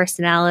sort of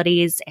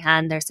personalities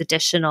and there's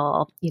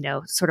additional,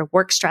 sort of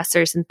work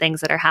stressors and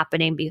things that are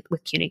happening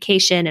with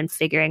communication and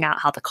figuring out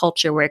how the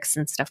culture works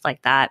and stuff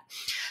like that.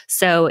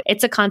 So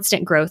it's a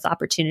constant growth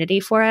opportunity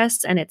for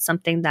us. And it's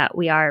something that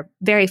we are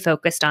very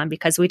focused on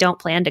because we don't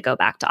plan to go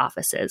back to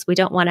offices. We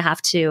don't want to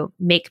have to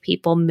make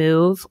people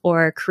move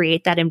or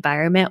create that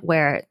environment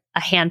where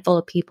a handful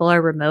of people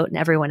are remote and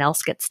everyone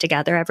else gets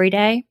together every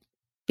day,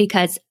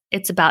 because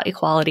it's about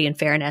equality and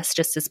fairness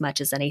just as much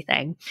as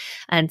anything.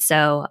 And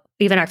so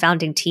even our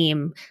founding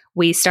team,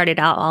 we started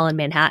out all in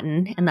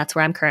Manhattan, and that's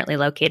where I'm currently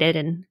located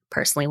and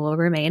personally will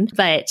remain.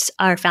 But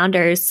our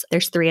founders,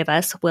 there's 3 of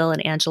us. Will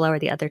and Angela are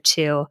the other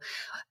 2.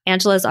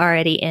 Angela's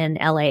already in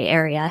LA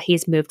area.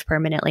 He's moved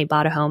permanently,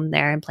 bought a home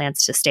there and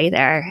plans to stay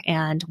there.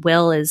 And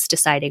Will is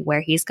deciding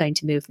where he's going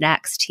to move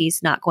next.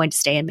 He's not going to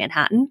stay in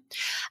Manhattan.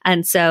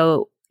 And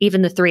so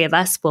even the 3 of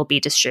us will be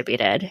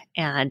distributed.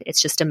 And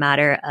it's just a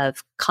matter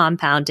of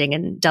compounding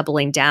and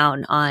doubling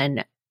down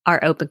on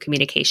our open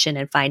communication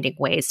and finding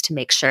ways to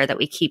make sure that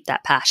we keep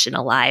that passion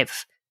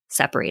alive,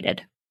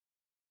 separated.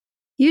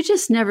 You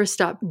just never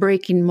stop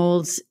breaking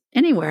molds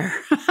anywhere.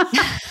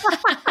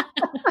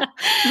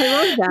 I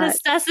love that.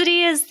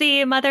 Necessity is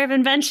the mother of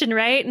invention,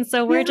 right? And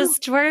so we're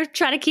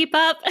trying to keep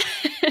up.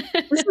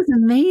 This is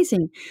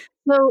amazing.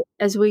 So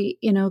as we,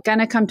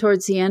 kind of come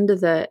towards the end of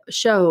the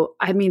show,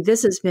 I mean,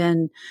 this has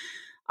been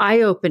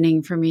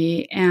eye-opening for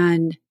me,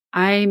 and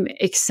I'm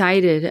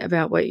excited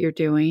about what you're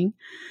doing.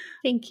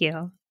 Thank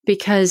you.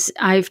 Because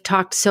I've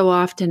talked so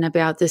often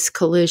about this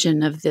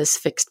collision of this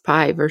fixed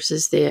pie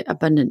versus the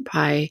abundant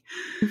pie,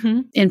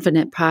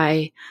 infinite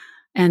pie,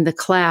 and the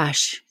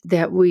clash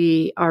that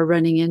we are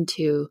running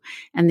into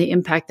and the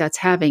impact that's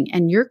having.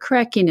 And you're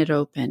cracking it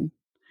open.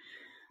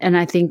 And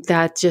I think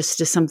that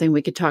just is something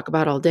we could talk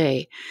about all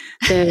day.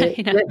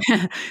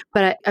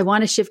 But I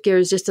want to shift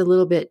gears just a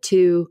little bit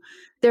to,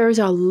 there's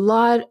a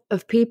lot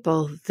of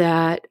people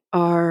that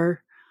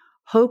are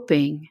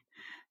hoping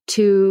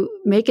to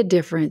make a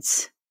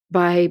difference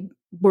by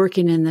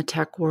working in the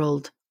tech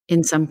world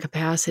in some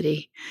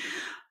capacity.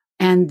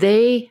 And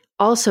they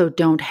also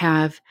don't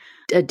have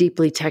a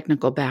deeply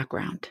technical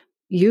background.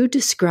 You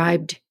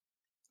described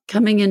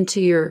coming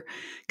into your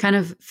kind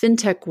of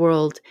fintech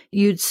world,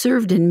 you'd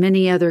served in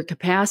many other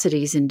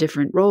capacities in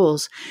different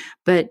roles.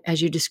 But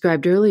as you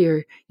described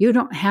earlier, you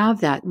don't have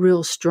that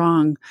real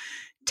strong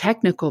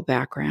technical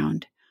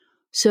background.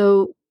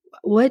 So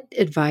what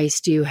advice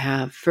do you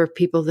have for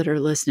people that are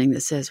listening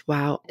that says,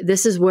 wow,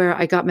 this is where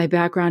I got my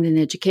background in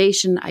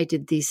education. I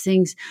did these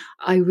things.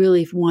 I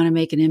really want to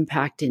make an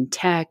impact in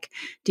tech.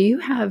 Do you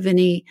have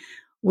any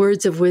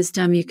words of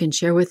wisdom you can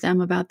share with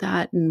them about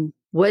that and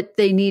what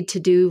they need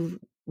to do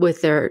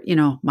with their,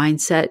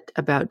 mindset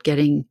about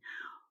getting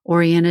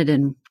oriented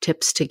and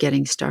tips to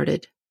getting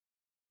started?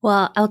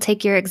 Well, I'll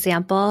take your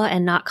example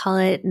and not call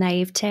it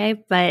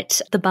naivete,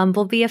 but the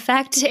bumblebee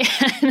effect.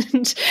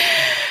 And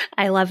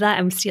I love that.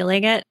 I'm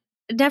stealing it.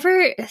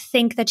 Never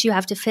think that you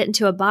have to fit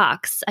into a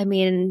box. I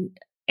mean,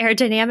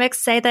 aerodynamics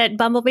say that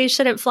bumblebees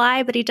shouldn't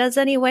fly, but he does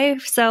anyway.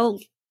 So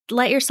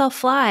let yourself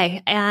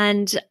fly.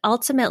 And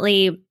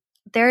ultimately,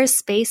 there is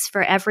space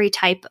for every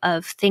type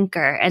of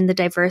thinker, and the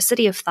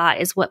diversity of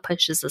thought is what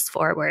pushes us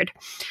forward.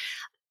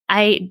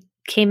 I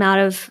came out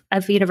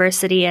of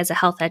university as a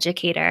health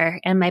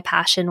educator, and my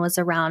passion was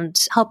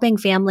around helping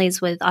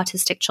families with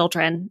autistic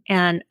children,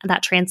 and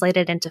that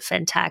translated into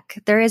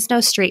fintech. There is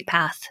no straight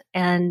path,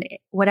 and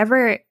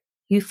whatever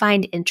you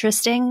find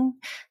interesting,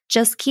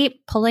 just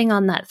keep pulling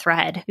on that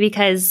thread,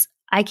 because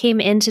I came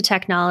into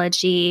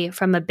technology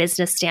from a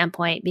business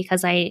standpoint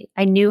because I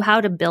knew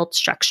how to build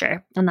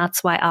structure. And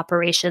that's why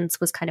operations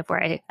was kind of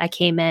where I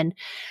came in.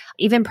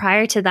 Even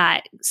prior to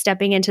that,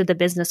 stepping into the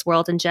business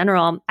world in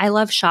general, I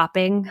love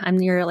shopping.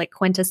 I'm your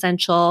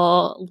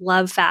quintessential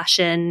love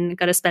fashion,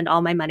 going to spend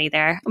all my money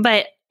there.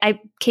 But I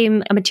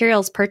became a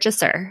materials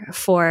purchaser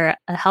for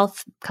a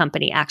health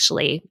company,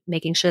 actually,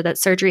 making sure that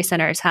surgery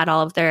centers had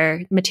all of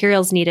their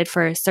materials needed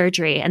for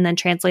surgery, and then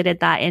translated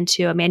that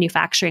into a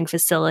manufacturing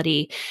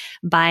facility,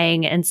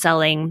 buying and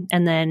selling.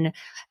 And then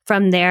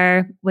from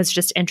there was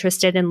just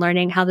interested in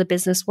learning how the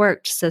business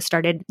worked. So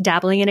started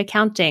dabbling in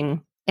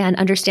accounting and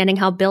understanding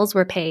how bills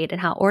were paid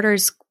and how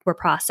orders were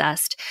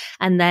processed,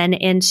 and then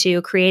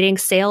into creating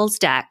sales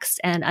decks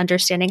and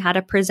understanding how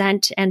to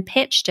present and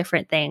pitch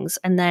different things,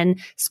 and then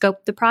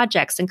scope the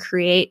projects and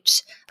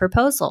create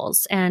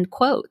proposals and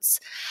quotes.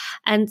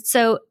 And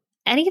so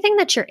anything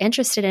that you're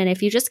interested in,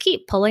 if you just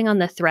keep pulling on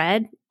the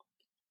thread,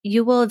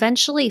 you will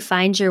eventually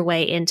find your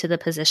way into the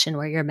position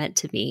where you're meant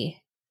to be.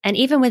 And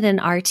even within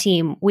our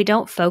team, we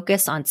don't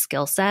focus on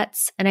skill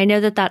sets. And I know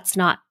that that's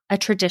not a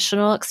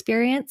traditional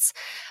experience,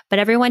 but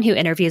everyone who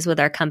interviews with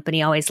our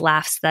company always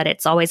laughs that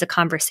it's always a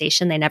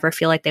conversation. They never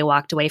feel like they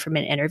walked away from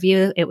an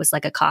interview. It was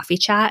like a coffee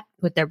chat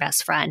with their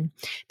best friend,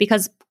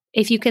 because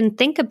if you can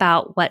think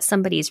about what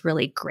somebody's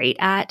really great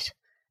at,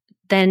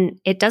 then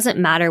it doesn't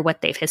matter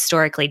what they've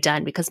historically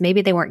done because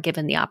maybe they weren't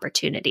given the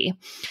opportunity.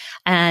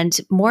 And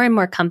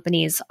more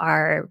companies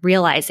are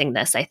realizing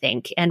this, I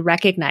think, and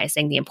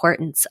recognizing the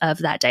importance of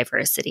that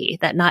diversity,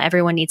 that not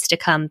everyone needs to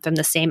come from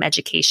the same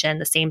education,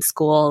 the same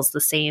schools, the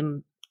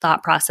same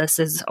thought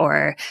processes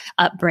or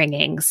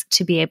upbringings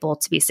to be able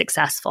to be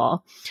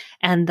successful.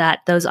 And that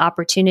those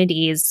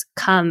opportunities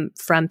come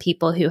from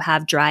people who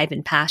have drive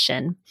and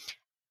passion.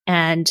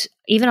 And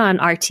even on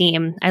our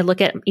team, I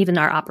look at even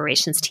our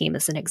operations team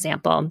as an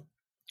example.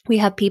 We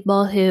have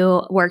people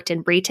who worked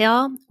in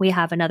retail. We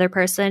have another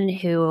person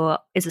who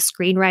is a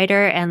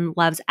screenwriter and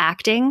loves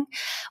acting.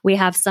 We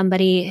have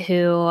somebody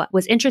who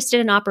was interested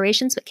in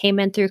operations but came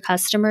in through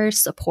customer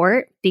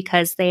support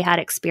because they had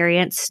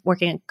experience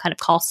working in kind of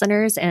call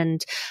centers,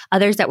 and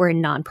others that were in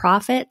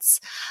nonprofits.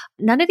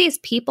 None of these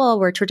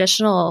people were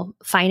traditional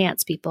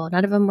finance people.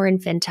 None of them were in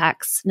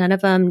fintechs. None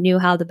of them knew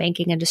how the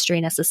banking industry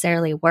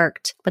necessarily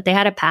worked, but they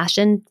had a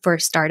passion for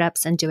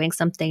startups and doing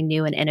something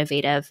new and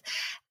innovative.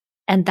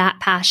 And that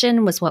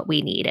passion was what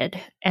we needed.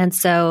 And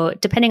so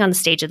depending on the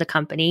stage of the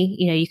company,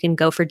 you can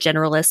go for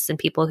generalists and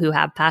people who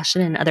have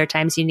passion, and other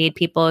times you need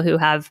people who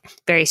have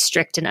very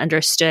strict and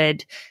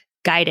understood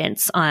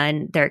guidance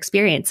on their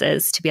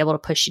experiences to be able to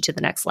push you to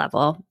the next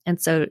level. And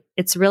so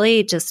it's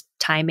really just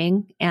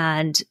timing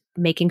and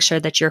making sure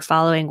that you're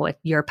following what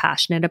you're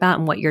passionate about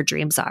and what your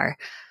dreams are.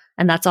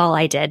 And that's all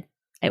I did.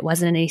 It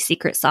wasn't any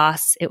secret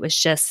sauce. It was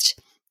just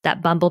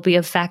that bumblebee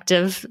effect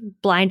of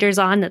blinders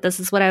on, that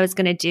this is what I was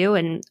going to do.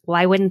 And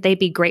why wouldn't they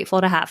be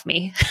grateful to have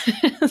me?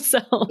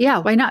 Yeah,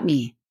 why not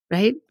me?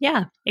 Right?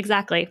 Yeah,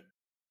 exactly.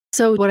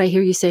 So what I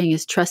hear you saying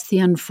is trust the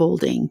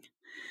unfolding.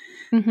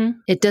 Mm-hmm.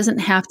 It doesn't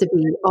have to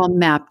be all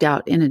mapped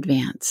out in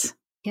advance.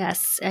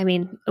 Yes. I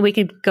mean, we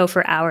could go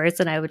for hours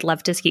and I would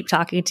love to keep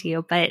talking to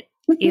you, but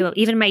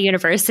even my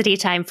university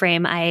time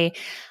frame,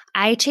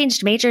 I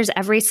changed majors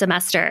every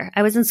semester.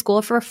 I was in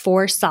school for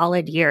 4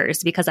 solid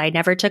years because I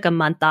never took a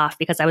month off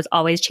because I was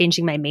always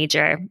changing my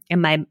major.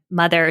 And my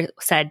mother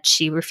said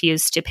she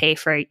refused to pay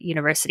for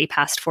university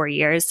past 4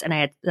 years.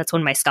 And that's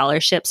when my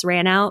scholarships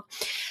ran out.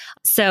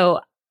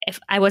 So if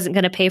I wasn't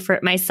going to pay for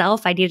it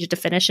myself, I needed to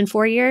finish in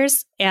 4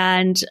 years.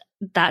 And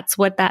that's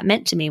what that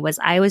meant to me, was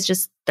I was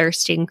just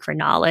thirsting for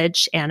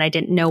knowledge, and I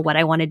didn't know what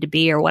I wanted to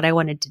be or what I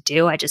wanted to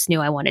do. I just knew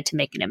I wanted to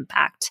make an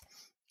impact.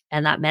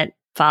 And that meant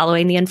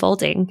following the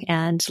unfolding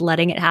and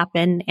letting it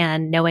happen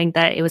and knowing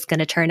that it was going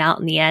to turn out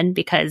in the end,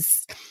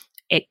 because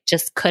it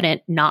just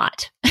couldn't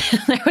not.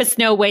 There was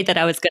no way that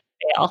I was going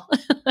to fail.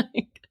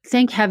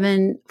 Thank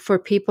heaven for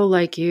people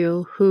like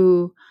you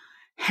who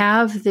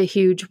have the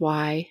huge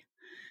why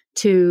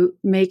to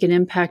make an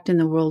impact in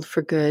the world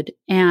for good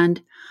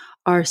and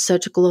are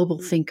such global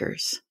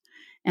thinkers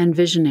and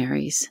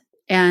visionaries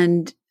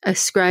and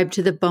ascribe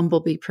to the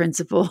bumblebee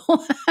principle.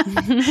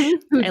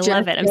 I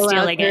love it. I'm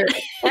stealing it.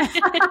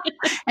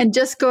 And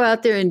just go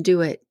out there and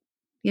do it,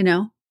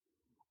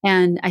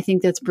 And I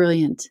think that's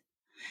brilliant.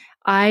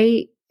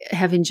 I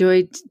have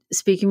enjoyed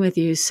speaking with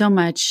you so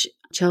much,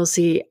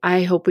 Chelsea.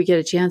 I hope we get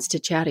a chance to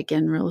chat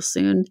again real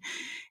soon.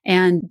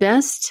 And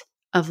best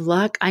of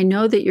luck. I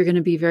know that you're going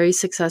to be very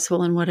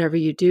successful in whatever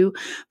you do,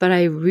 but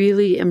I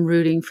really am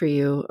rooting for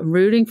you. I'm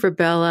rooting for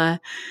Bella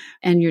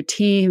and your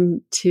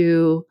team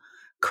to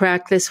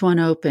crack this one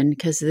open,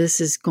 because this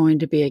is going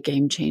to be a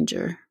game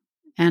changer.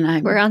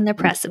 And we're on the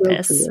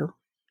precipice.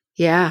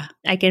 Yeah.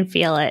 I can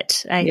feel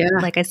it.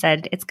 Like I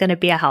said, it's going to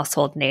be a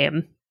household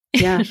name.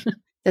 Yeah.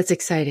 That's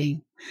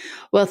exciting.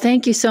 Well,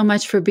 thank you so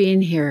much for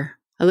being here.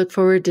 I look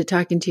forward to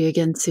talking to you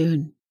again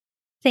soon.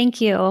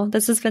 Thank you.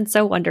 This has been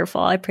so wonderful.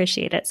 I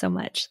appreciate it so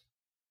much.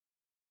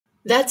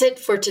 That's it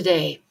for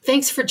today.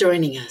 Thanks for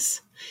joining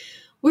us.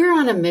 We're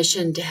on a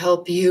mission to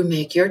help you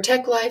make your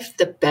tech life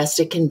the best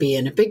it can be.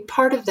 And a big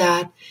part of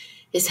that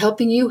is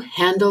helping you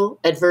handle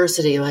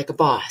adversity like a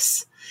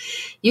boss.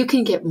 You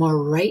can get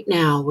more right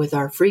now with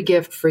our free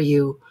gift for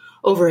you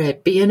over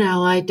at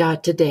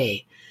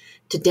beanally.today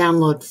to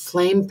download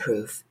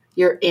Flameproof,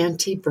 your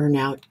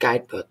anti-burnout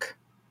guidebook.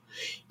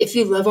 If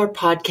you love our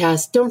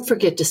podcast, don't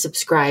forget to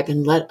subscribe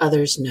and let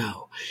others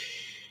know.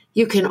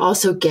 You can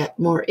also get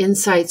more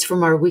insights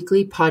from our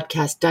weekly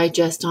podcast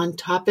digest on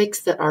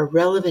topics that are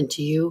relevant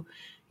to you,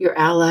 your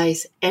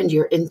allies, and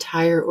your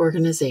entire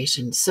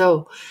organization.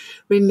 So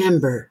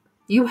remember,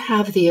 you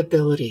have the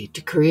ability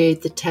to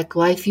create the tech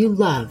life you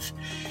love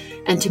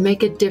and to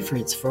make a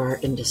difference for our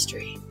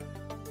industry.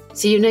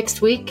 See you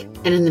next week,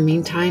 and in the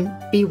meantime,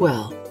 be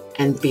well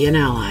and be an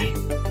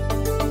ally.